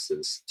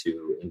practices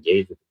to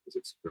engage with the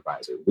music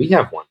supervisor. We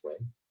have one way,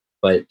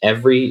 but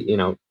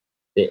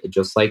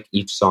just like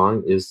each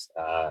song is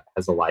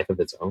has a life of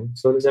its own,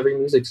 so does every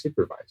music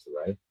supervisor,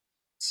 right?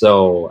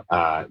 So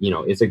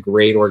it's a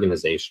great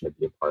organization to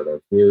be a part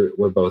of.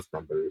 We're both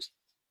members,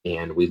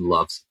 and we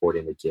love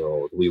supporting the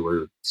guild. We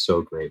were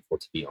so grateful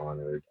to be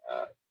honored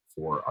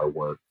for our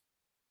work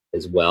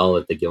as well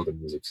at the Guild of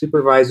Music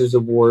Supervisors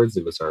Awards.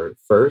 It was our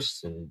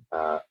first, and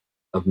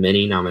of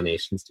many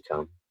nominations to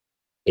come.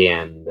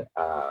 And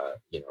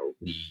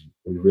we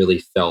really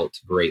felt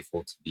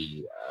grateful to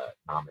be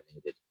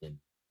nominated in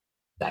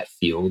that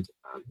field,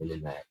 and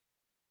in that,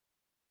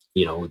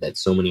 that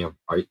so many of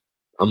our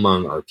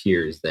among our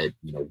peers that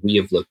we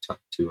have looked up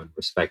to and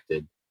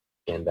respected.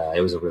 And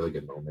it was a really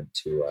good moment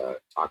to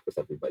talk with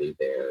everybody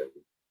there.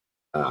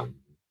 Um,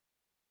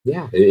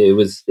 Yeah, it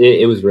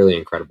was really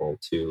incredible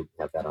to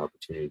have that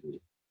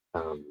opportunity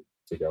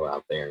to go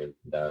out there, and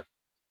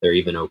they're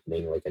even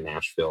opening like a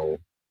Nashville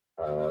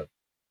uh,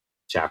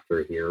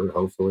 chapter here,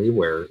 hopefully,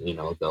 where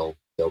they'll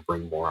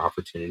bring more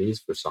opportunities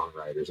for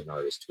songwriters and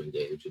artists to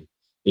engage. And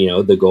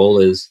the goal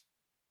is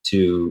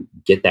to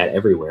get that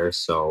everywhere.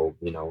 So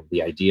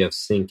the idea of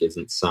sync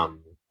isn't some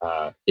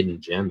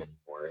hidden gem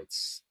anymore.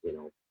 It's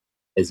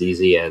as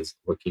easy as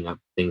looking up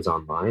things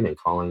online and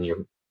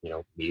calling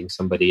meeting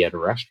somebody at a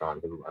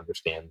restaurant who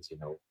understands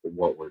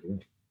what we're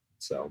doing.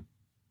 So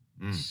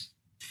Mm.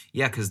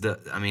 Yeah, because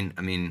I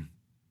mean,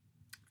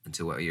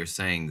 to what you're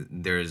saying,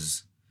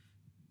 there's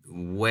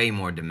way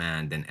more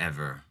demand than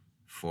ever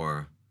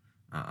for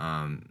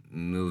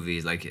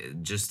movies.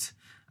 Like just,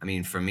 I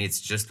mean, for me, it's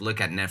just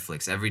look at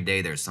Netflix. Every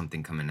day there's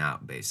something coming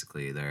out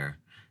basically there,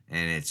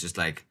 and it's just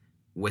like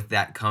with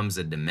that comes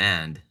a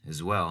demand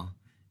as well,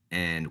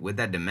 and with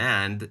that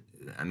demand,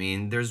 I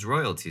mean, there's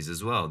royalties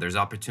as well. There's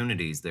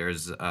opportunities.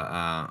 There's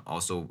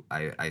also,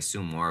 I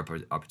assume, more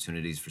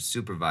opportunities for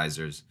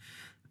supervisors,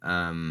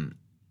 um,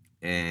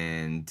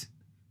 and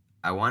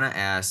I want to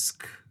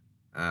ask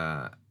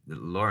uh,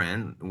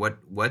 Lauren,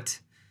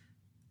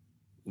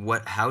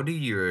 how do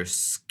your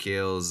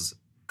skills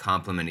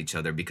complement each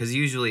other? Because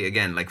usually,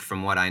 again, like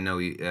from what I know,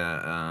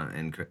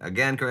 and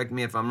again, correct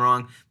me if I'm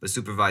wrong, but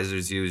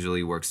supervisors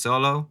usually work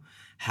solo.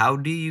 How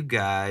do you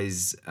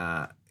guys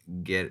how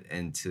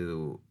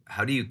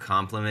do you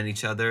complement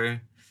each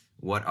other?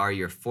 What are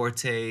your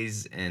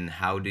fortes, and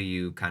how do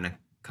you kind of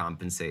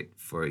compensate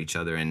for each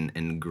other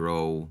and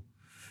grow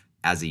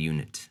as a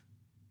unit?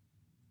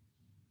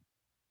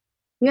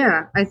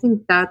 Yeah, I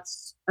think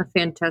that's a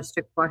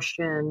fantastic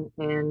question.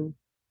 And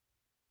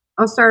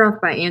I'll start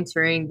off by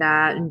answering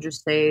that and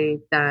just say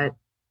that,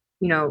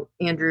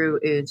 Andrew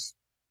is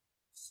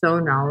so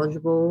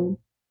knowledgeable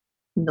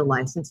in the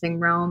licensing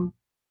realm,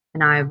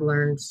 and I've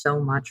learned so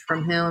much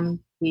from him.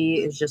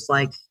 He is just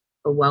like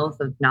a wealth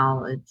of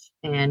knowledge,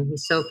 and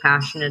he's so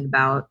passionate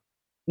about,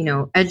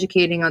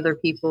 educating other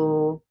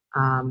people,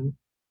 on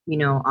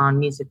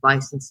music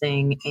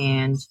licensing.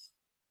 And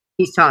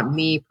he's taught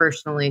me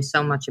personally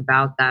so much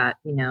about that,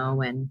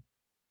 and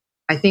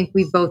I think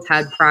we've both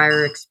had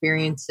prior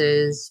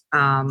experiences,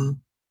 and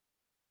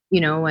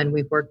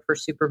we've worked for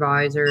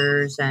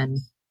supervisors, and,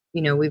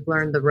 we've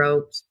learned the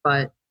ropes.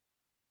 But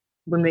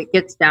when it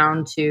gets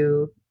down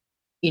to,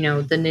 the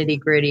nitty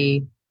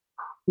gritty,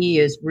 he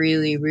is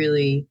really,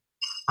 really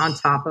on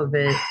top of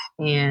it.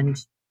 And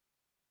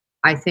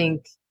I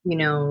think,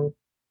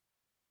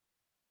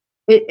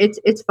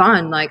 it's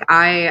fun. Like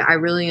I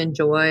really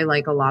enjoy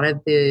like a lot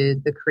of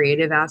the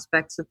creative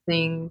aspects of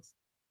things.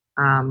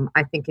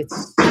 I think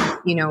it's,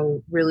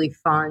 really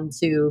fun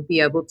to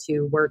be able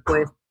to work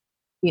with,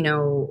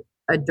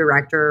 a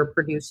director or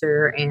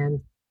producer,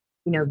 and,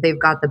 they've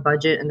got the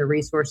budget and the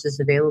resources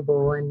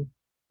available, and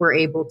we're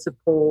able to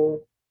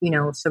pull,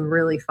 some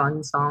really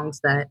fun songs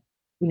that,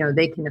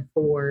 they can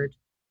afford.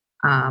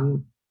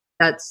 Um,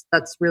 that's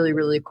really,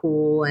 really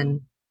cool.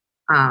 And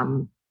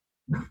um,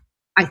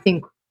 I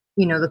think,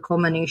 the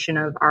culmination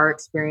of our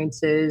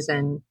experiences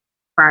and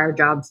prior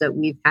jobs that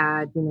we've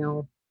had,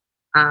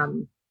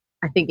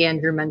 I think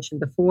Andrew mentioned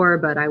before,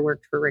 but I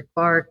worked for Rick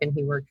Clark and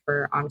he worked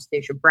for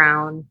Anastasia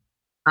Brown.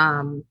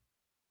 Um,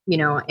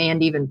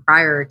 and even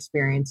prior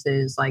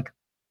experiences, like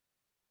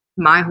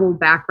my whole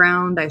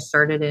background, I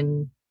started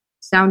in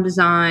sound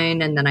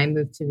design, and then I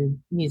moved to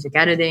music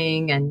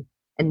editing, and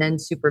then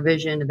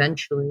supervision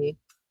eventually.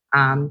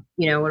 And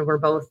we're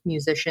both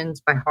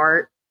musicians by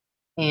heart.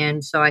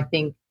 And so I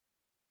think,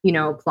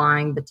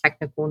 applying the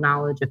technical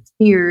knowledge of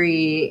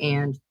theory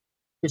and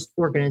just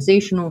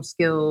organizational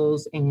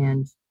skills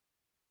and,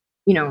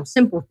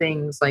 simple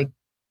things like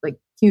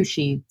cue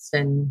sheets,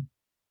 and,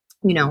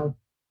 you know,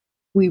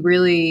 we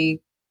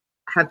really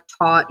have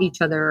taught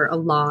each other a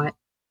lot.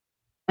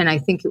 And I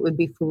think it would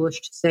be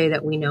foolish to say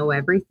that we know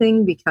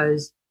everything,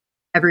 because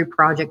every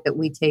project that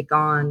we take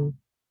on,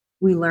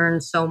 we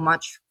learn so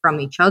much from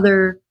each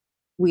other.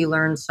 We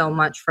learn so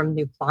much from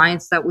new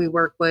clients that we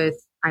work with.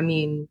 I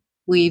mean,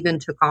 we even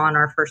took on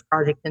our first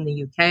project in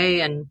the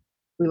UK, and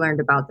we learned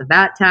about the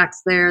VAT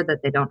tax there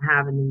that they don't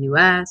have in the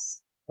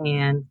US.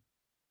 And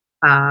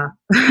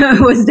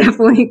it was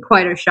definitely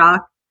quite a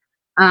shock.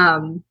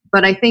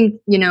 But I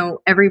think,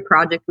 every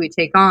project we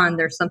take on,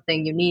 there's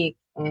something unique.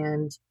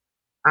 And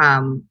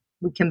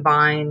we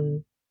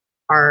combine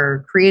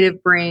our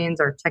creative brains,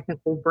 our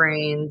technical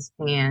brains,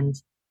 and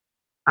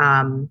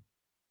um,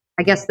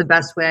 I guess the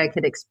best way I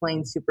could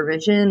explain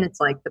supervision, it's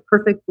like the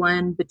perfect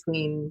blend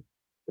between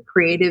the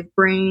creative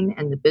brain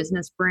and the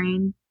business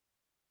brain.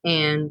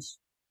 And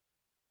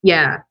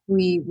yeah,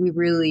 we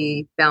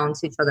really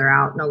balance each other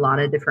out in a lot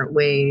of different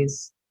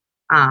ways.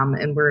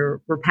 And we're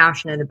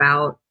passionate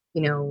about,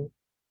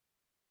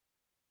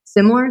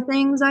 similar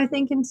things, I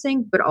think, in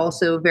sync, but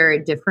also very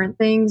different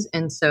things.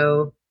 And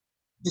so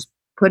just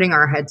putting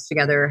our heads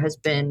together has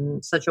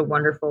been such a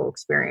wonderful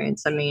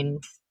experience. I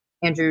mean,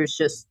 Andrew's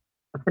just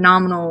a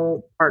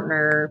phenomenal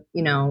partner,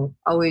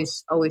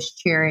 always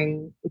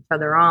cheering each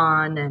other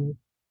on. And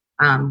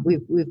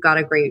we've got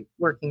a great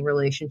working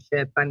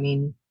relationship. I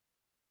mean,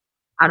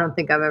 I don't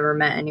think I've ever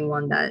met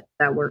anyone that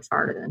works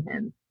harder than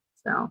him.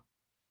 So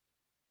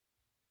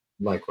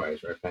Likewise,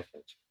 right back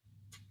at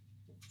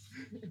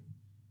you.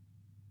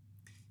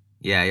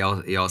 Yeah,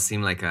 y'all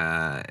seem like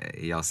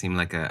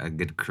a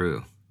good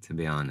crew, to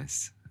be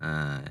honest.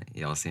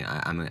 Y'all seem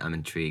I'm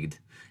intrigued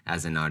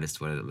as an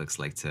artist what it looks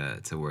like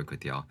to work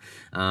with y'all.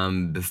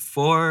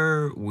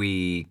 Before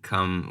we're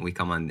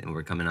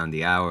coming on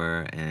the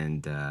hour,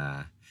 and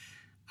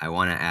I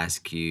want to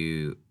ask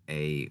you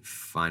a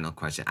final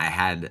question. I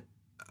had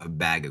a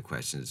bag of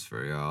questions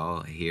for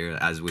y'all here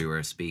as we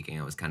were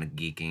speaking. I was kind of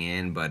geeking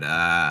in, but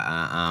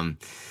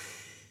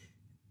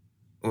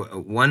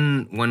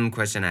one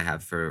question I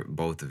have for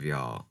both of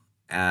y'all,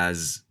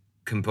 as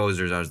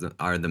composers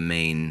are the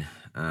main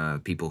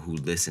people who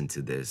listen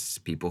to this,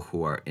 people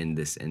who are in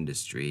this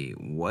industry.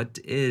 What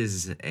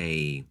is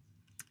a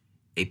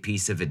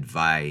piece of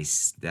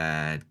advice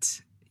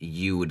that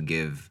you would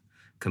give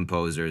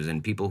composers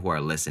and people who are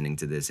listening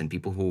to this and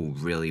people who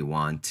really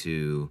want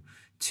to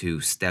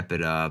step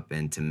it up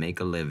and to make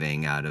a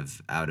living out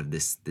of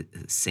this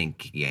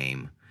sync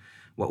game?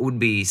 What would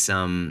be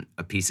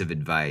a piece of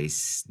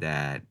advice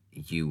that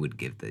you would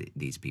give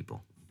these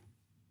people?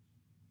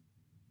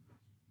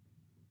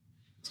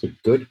 It's a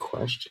good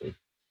question.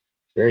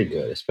 Very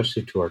good,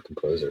 especially to our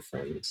composer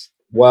friends.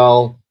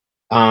 Well,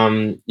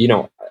 you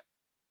know,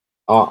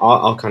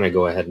 I'll kind of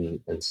go ahead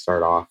and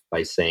start off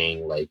by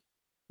saying, like,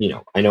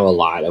 I know a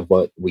lot of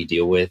what we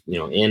deal with,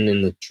 and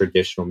in the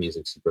traditional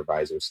music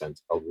supervisor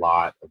sense, a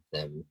lot of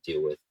them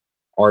deal with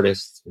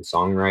artists and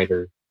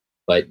songwriters.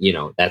 But,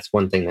 that's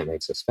one thing that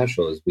makes us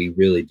special is we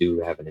really do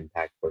have an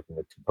impact working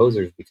with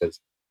composers, because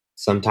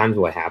sometimes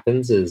what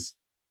happens is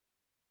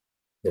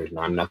there's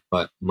not enough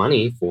but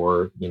money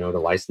for to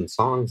license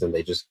songs, and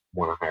they just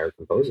want to hire a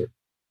composer.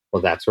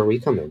 Well, that's where we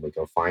come in. We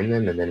go find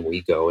them, and then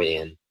we go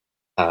and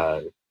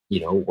uh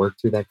work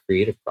through that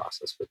creative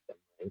process with them,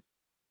 right?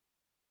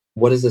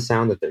 What is the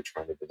sound that they're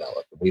trying to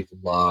develop? And we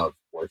love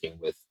working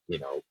with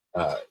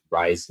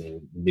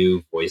rising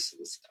new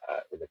voices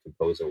in the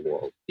composer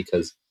world,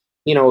 because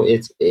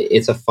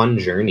it's a fun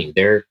journey.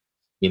 I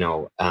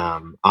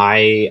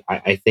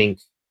think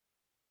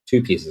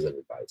two pieces of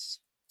advice.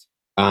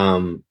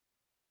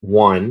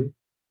 One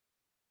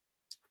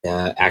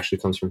actually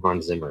comes from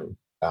Hans Zimmer,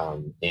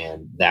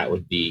 and that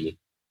would be,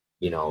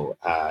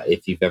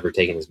 if you've ever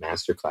taken his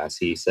master class,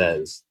 he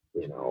says,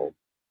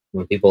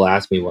 when people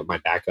ask me what my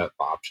backup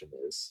option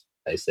is,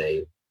 I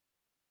say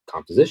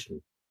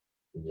composition.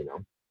 You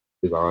know,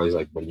 people are always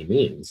like, "What do you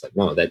mean?" It's like,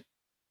 no,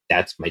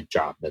 that's my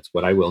job. That's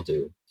what I will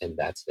do, and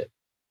that's it.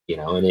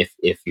 And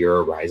if you're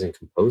a rising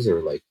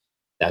composer, like,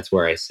 that's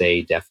where I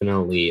say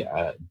definitely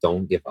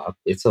don't give up.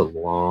 It's a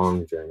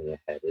long journey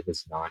ahead. It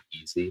is not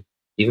easy.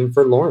 Even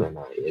for Lauren and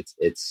I,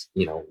 it's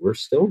we're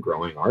still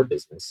growing our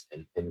business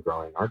and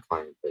growing our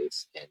client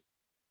base, and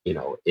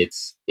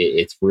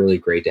it's really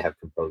great to have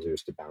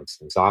composers to bounce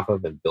things off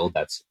of and build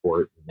that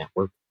support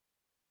network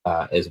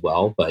as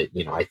well. But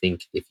I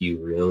think if you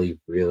really,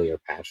 really are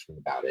passionate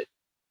about it,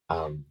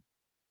 um,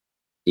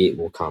 it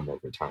will come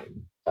over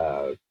time.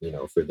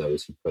 For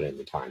those who put in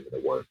the time and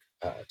the work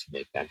to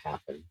make that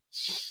happen.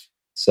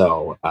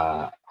 So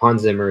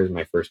Hans Zimmer is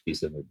my first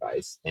piece of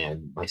advice,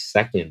 and my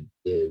second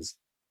is,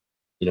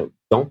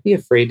 don't be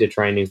afraid to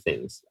try new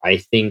things. I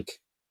think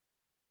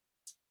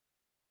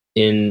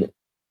in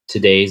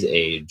today's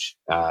age,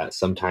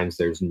 sometimes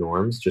there's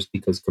norms just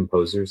because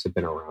composers have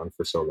been around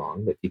for so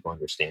long that people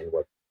understand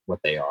what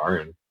they are.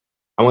 And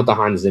I want the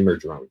Hans Zimmer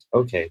drones.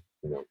 Okay,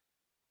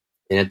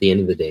 and at the end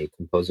of the day,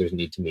 composers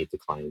need to meet the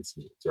client's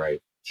needs,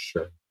 right?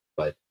 Sure.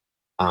 But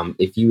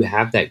if you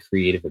have that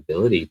creative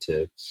ability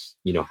to,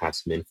 have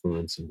some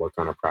influence and work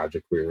on a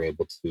project where you're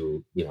able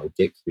to,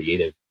 get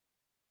creative,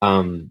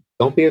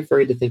 don't be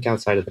afraid to think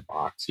outside of the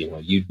box.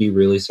 You'd be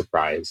really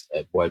surprised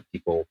at what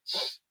people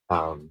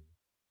um,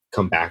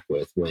 come back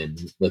with when,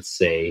 let's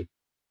say,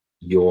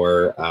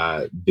 you're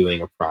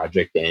doing a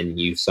project and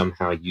you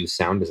somehow use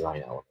sound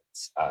design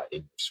elements in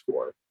your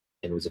score.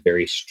 And it was a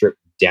very stripped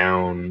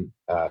down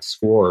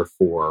score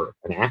for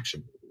an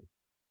action movie.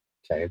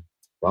 Okay.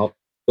 Well,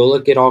 go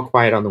look at All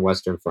Quiet on the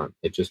Western Front.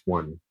 It just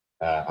won.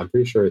 I'm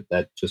pretty sure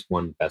that just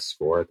won Best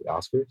Score at the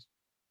Oscars.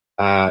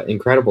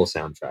 Incredible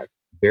soundtrack.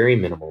 Very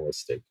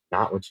minimalistic.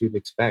 Not what you'd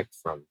expect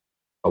from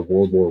a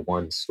World War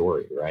I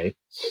story, right?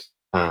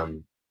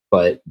 Um,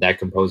 but that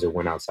composer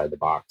went outside the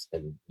box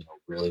and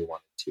really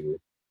wanted to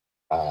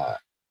uh,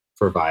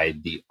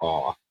 provide the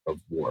awe of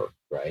war,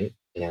 right?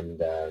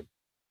 And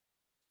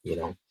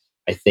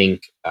I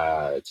think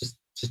just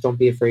don't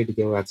be afraid to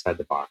go outside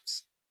the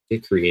box,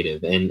 get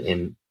creative,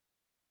 and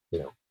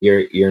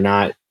you're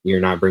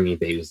not bringing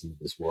babies into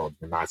this world.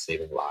 You're not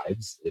saving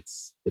lives.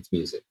 It's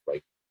music.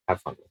 Like,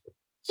 have fun with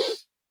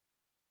it.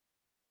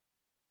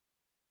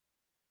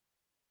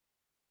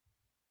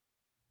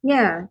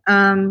 yeah,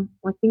 I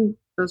think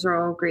those are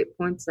all great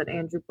points that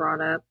Andrew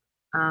brought up.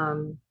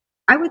 Um,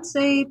 I would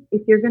say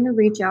if you're going to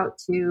reach out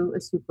to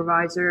a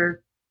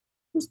supervisor,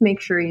 just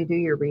make sure you do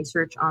your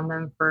research on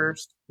them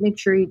first. Make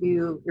sure you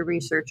do your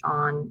research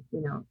on,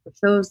 the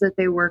shows that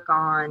they work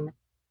on,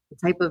 the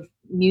type of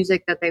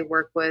music that they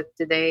work with.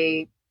 Do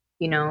they,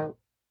 you know,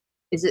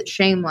 is it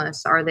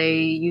shameless? Are they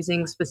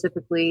using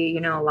specifically,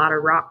 a lot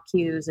of rock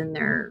cues in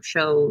their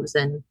shows?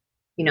 And,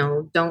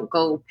 don't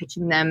go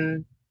pitching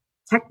them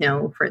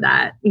techno for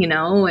that,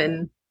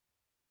 and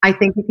I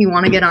think if you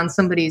want to get on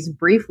somebody's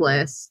brief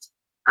list,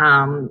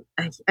 a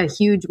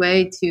huge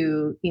way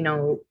to,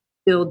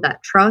 build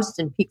that trust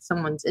and pique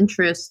someone's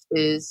interest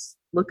is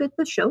look at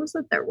the shows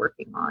that they're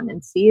working on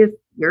and see if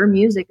your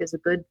music is a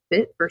good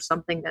fit for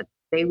something that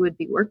they would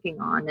be working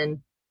on and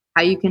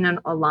how you can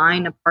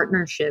align a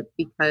partnership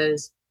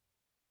because,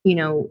 you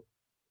know,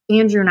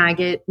 Andrew and I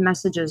get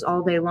messages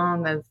all day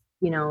long of,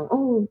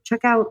 oh,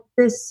 check out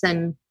this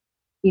and,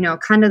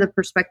 kind of the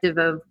perspective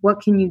of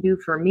what can you do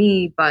for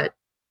me? But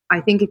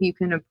I think if you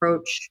can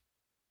approach,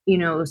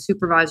 a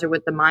supervisor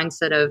with the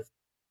mindset of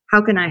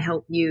how can I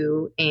help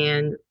you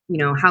and,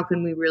 how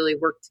can we really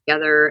work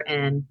together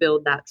and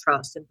build that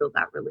trust and build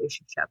that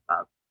relationship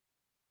up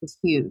is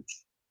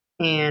huge.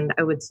 And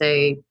I would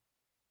say,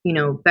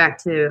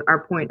 back to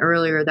our point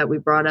earlier that we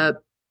brought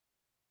up,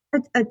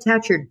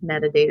 attach your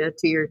metadata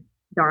to your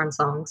darn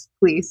songs,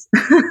 please.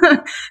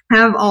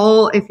 Have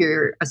all, if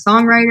you're a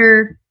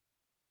songwriter,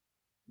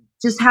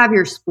 just have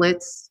your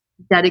splits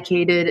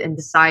dedicated and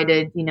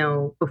decided,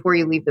 before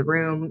you leave the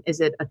room.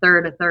 Is it a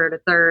third, a third, a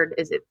third?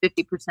 Is it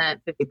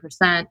 50%,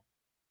 50%?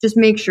 Just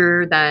make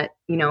sure that,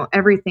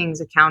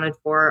 everything's accounted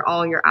for.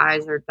 All your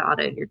I's are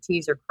dotted, your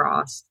T's are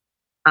crossed.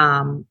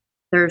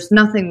 There's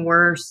nothing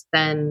worse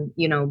than,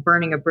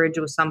 burning a bridge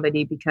with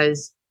somebody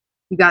because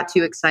you got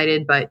too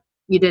excited, but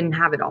you didn't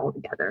have it all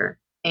together.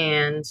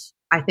 And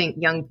I think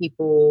young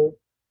people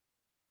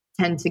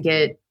tend to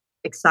get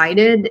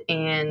excited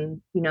and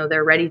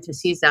they're ready to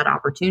seize that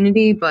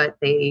opportunity, but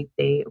they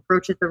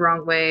approach it the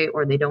wrong way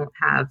or they don't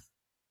have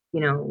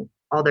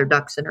all their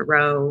ducks in a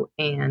row.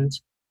 And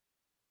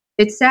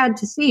it's sad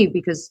to see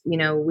because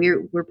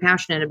we're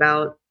passionate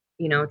about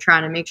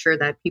trying to make sure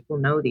that people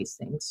know these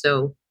things.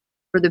 So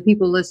for the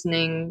people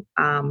listening,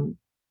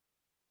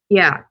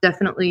 yeah,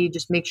 definitely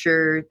just make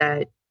sure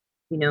that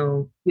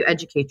you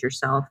educate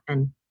yourself.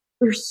 And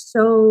there's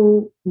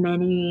so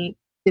many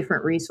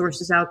different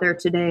resources out there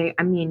today.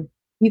 I mean,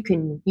 you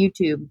can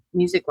YouTube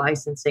music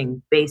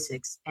licensing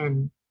basics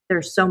and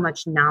there's so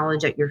much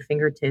knowledge at your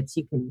fingertips.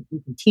 You can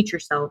teach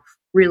yourself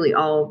really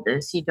all of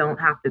this. You don't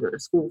have to go to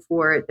school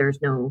for it.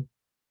 There's no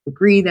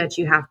degree that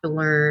you have to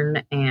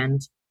learn.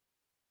 And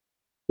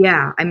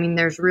yeah, I mean,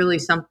 there's really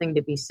something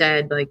to be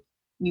said. Like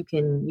you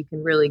can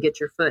really get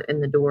your foot in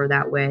the door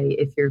that way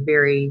if you're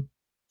very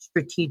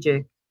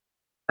strategic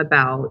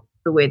about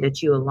the way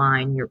that you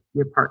align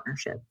your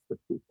partnerships with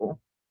people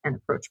and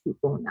approach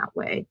people in that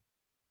way.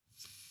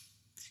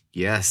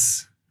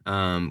 Yes.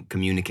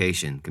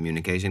 Communication.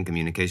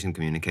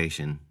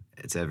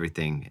 It's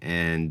everything.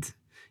 And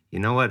you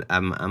know what?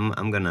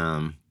 I'm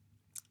gonna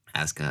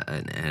ask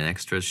an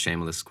extra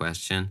shameless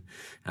question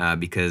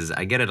because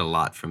I get it a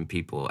lot from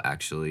people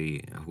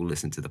actually who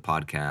listen to the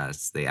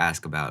podcasts. They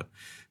ask about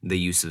the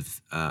use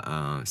of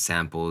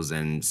samples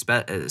and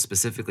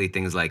specifically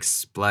things like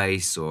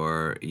Splice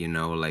or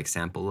like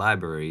sample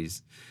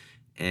libraries.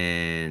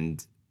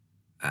 And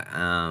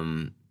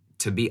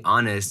to be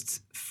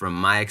honest, from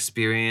my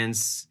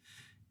experience,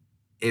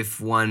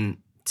 if one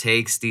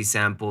takes these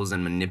samples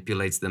and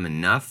manipulates them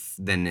enough,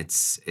 then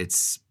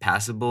it's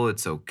passable.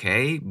 It's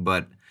okay.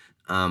 But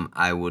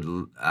I would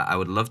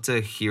love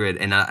to hear it.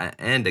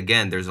 And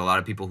again, there's a lot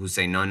of people who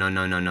say no, no,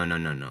 no, no, no, no,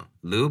 no, no.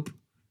 Loop,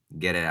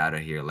 get it out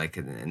of here. Like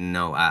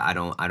no, I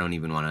don't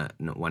even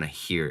want to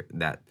hear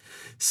that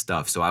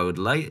stuff. So I would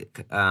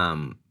like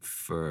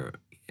for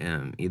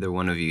either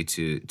one of you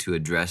to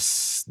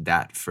address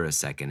that for a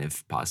second,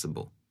 if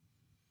possible.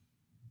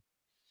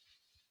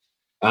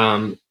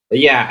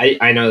 Yeah,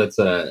 I know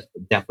that's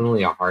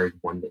definitely a hard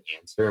one to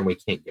answer, and we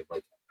can't give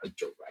like a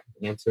direct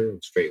answer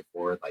and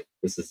straightforward. Like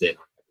this is it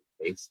on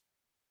every case.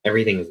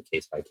 Everything is a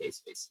case by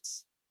case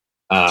basis.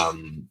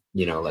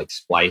 Like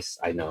Splice,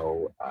 I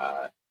know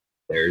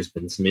there's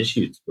been some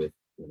issues with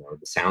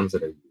the sounds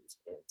that are used,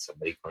 and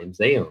somebody claims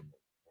they own them.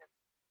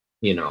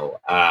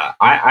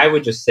 I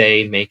would just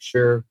say make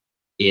sure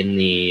in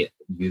the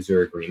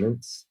user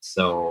agreements.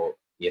 So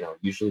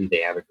usually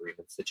they have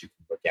agreements that you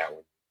can look at when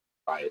you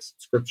buy a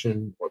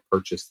subscription or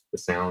purchase the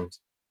sounds.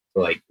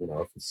 So like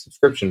if it's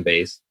subscription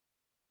based,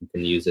 you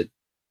can use it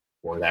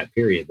for that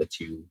period that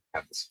you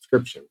have the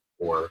subscription.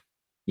 Or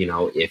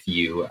if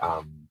you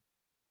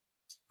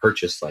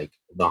purchase like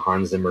the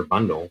Hans Zimmer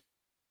bundle,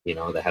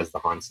 that has the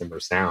Hans Zimmer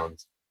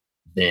sounds,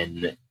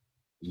 then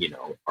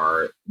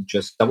are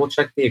just double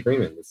check the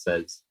agreement that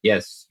says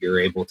yes, you're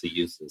able to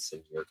use this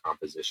in your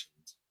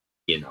compositions.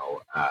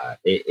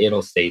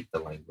 It'll state the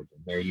language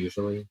in there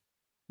usually,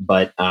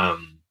 but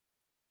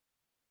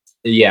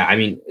yeah, I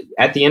mean,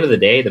 at the end of the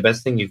day, the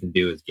best thing you can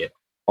do is get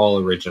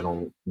all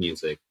original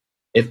music.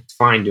 It's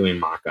fine doing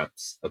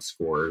mock-ups of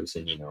scores,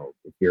 and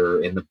if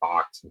you're in the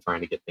box and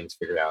trying to get things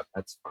figured out,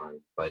 that's fine.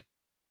 But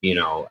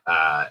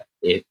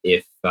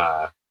if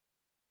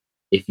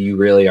you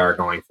really are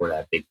going for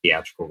that big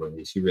theatrical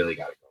release, you really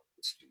got to go to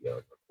the studio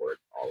and record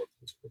all of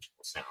those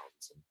original sounds.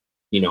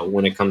 And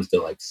when it comes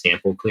to like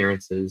sample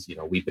clearances,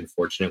 we've been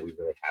fortunate; we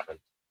really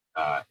haven't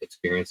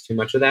experienced too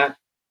much of that.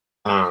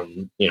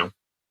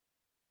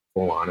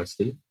 Full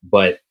honesty,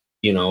 but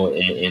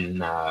in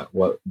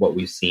what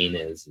we've seen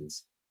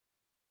is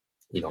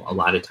a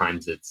lot of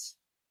times it's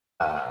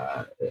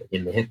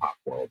in the hip hop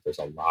world. There's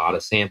a lot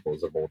of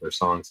samples of older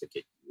songs that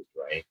get used,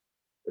 right?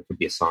 There could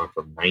be a song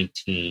from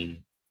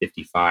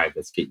 1955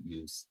 that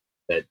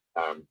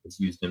is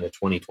used in a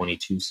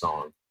 2022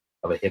 song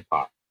of a hip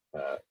hop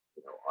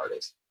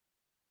artist.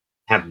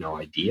 Have no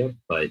idea,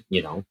 but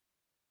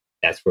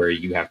that's where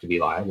you have to be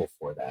liable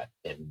for that,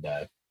 and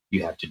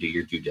you have to do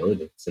your due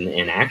diligence.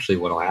 And actually,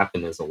 what'll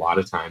happen is a lot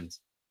of times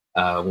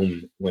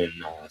when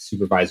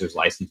supervisors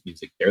license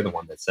music, they're the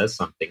one that says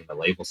something, and the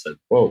label says,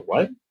 "Whoa,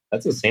 what?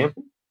 That's a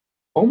sample?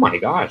 Oh my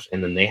gosh!"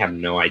 And then they have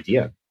no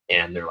idea,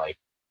 and they're like,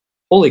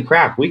 "Holy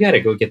crap, we got to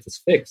go get this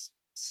fixed."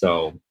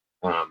 So,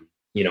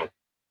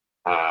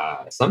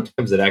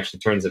 sometimes it actually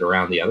turns it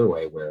around the other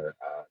way, where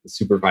the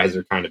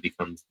supervisor kind of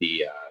becomes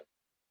the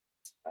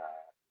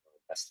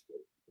investigator,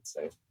 you could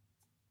say.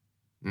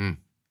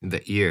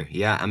 The ear.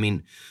 Yeah. I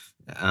mean,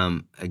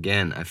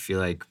 again, I feel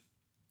like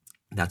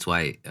that's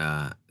why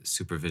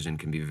supervision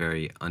can be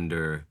very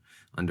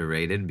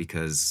underrated,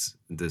 because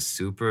the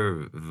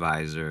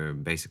supervisor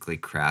basically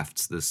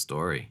crafts the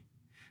story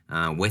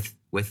with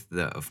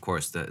the, of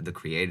course, the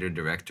creator,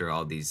 director,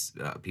 all these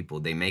people,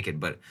 they make it.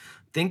 But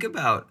think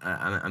about,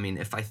 I mean,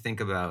 if I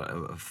think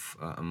about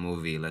a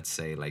movie, let's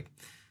say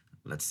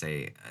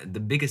the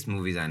biggest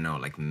movies I know,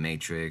 like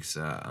Matrix,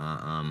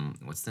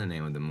 what's the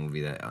name of the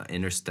movie, that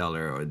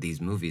Interstellar, or these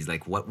movies,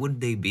 like what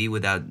would they be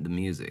without the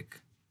music?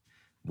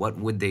 What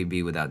would they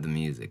be without the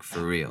music,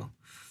 for real?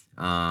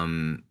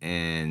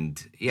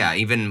 And yeah,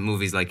 even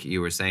movies like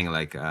you were saying,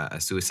 like a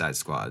Suicide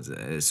Squad.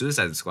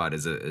 Suicide Squad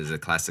is a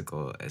classic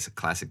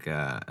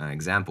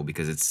example,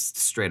 because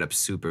it's straight up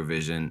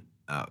supervision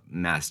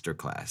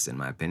masterclass, in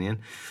my opinion.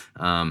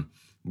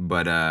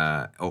 But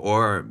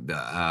or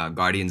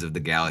Guardians of the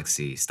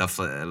Galaxy, stuff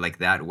like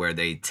that, where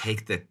they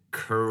take the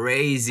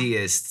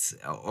craziest,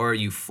 or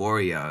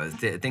Euphoria,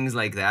 things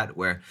like that,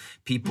 where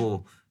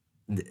people,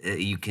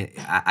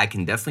 I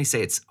can definitely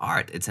say it's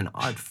art. It's an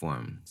art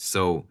form.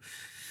 So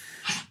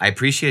I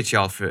appreciate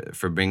y'all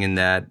for bringing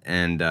that,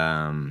 and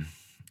I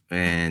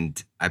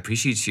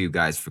appreciate you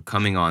guys for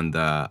coming on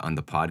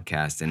the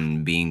podcast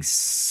and being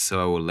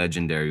so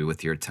legendary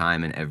with your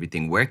time and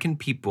everything. Where can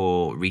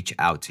people reach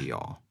out to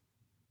y'all?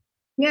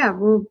 Yeah,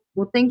 well,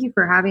 thank you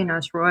for having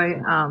us, Roy.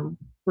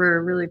 We're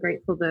really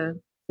grateful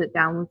to sit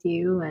down with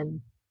you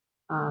and,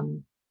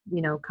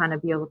 kind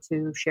of be able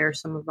to share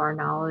some of our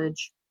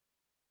knowledge.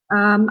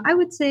 I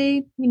would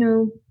say,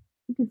 you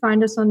can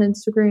find us on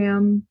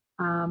Instagram.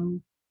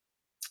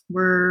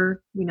 We're,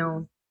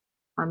 on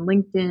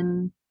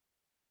LinkedIn.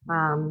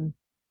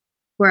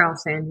 Where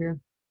else, Andrew?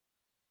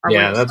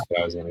 Yeah, that's what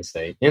I was going to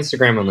say.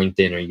 Instagram and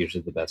LinkedIn are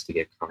usually the best to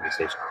get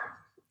conversation.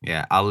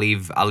 Yeah, I'll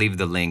leave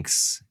the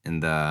links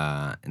in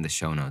the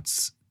show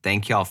notes.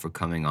 Thank y'all for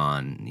coming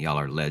on. Y'all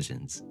are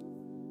legends.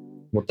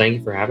 Well, thank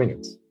you for having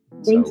us.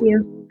 Thank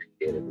you.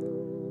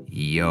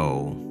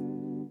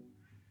 Yo,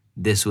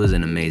 this was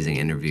an amazing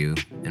interview,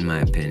 in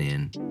my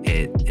opinion.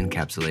 It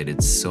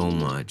encapsulated so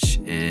much,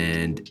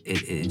 and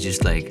it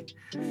just like,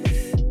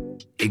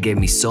 it gave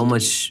me so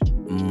much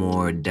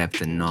more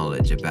depth and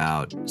knowledge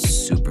about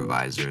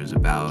supervisors,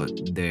 about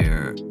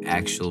their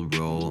actual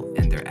role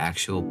and their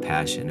actual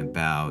passion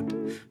about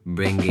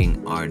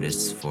bringing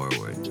artists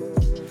forward.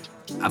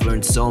 I've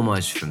learned so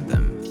much from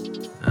them,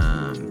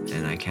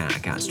 and I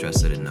can't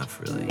stress it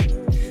enough, really.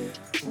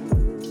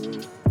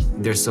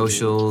 Their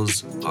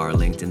socials are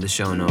linked in the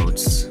show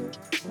notes,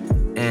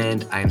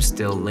 and I'm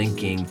still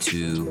linking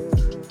to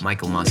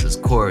Michael Moss's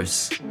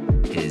course,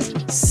 his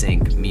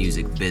Sync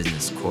Music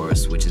Business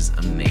course, which is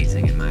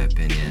amazing in my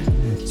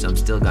opinion. So I'm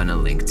still gonna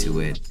link to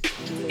it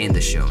in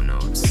the show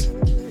notes.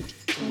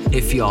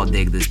 If y'all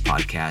dig this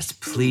podcast,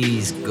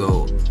 please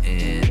go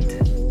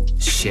and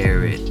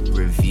share it,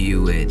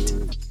 review it,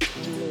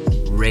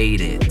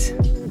 rate it.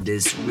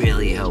 This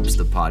really helps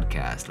the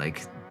podcast.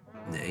 Like,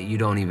 you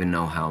don't even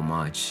know how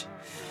much.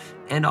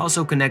 And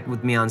also connect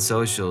with me on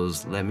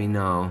socials. Let me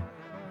know.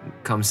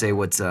 Come say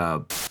what's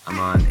up. I'm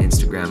on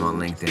Instagram, on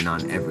LinkedIn,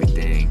 on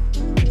everything.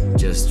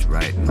 Just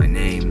write my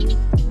name,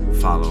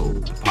 follow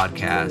the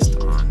podcast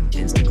on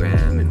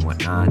Instagram and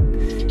whatnot.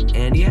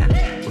 And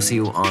yeah, we'll see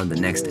you on the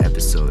next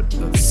episode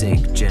of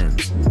Sync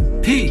Gems.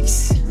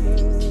 Peace!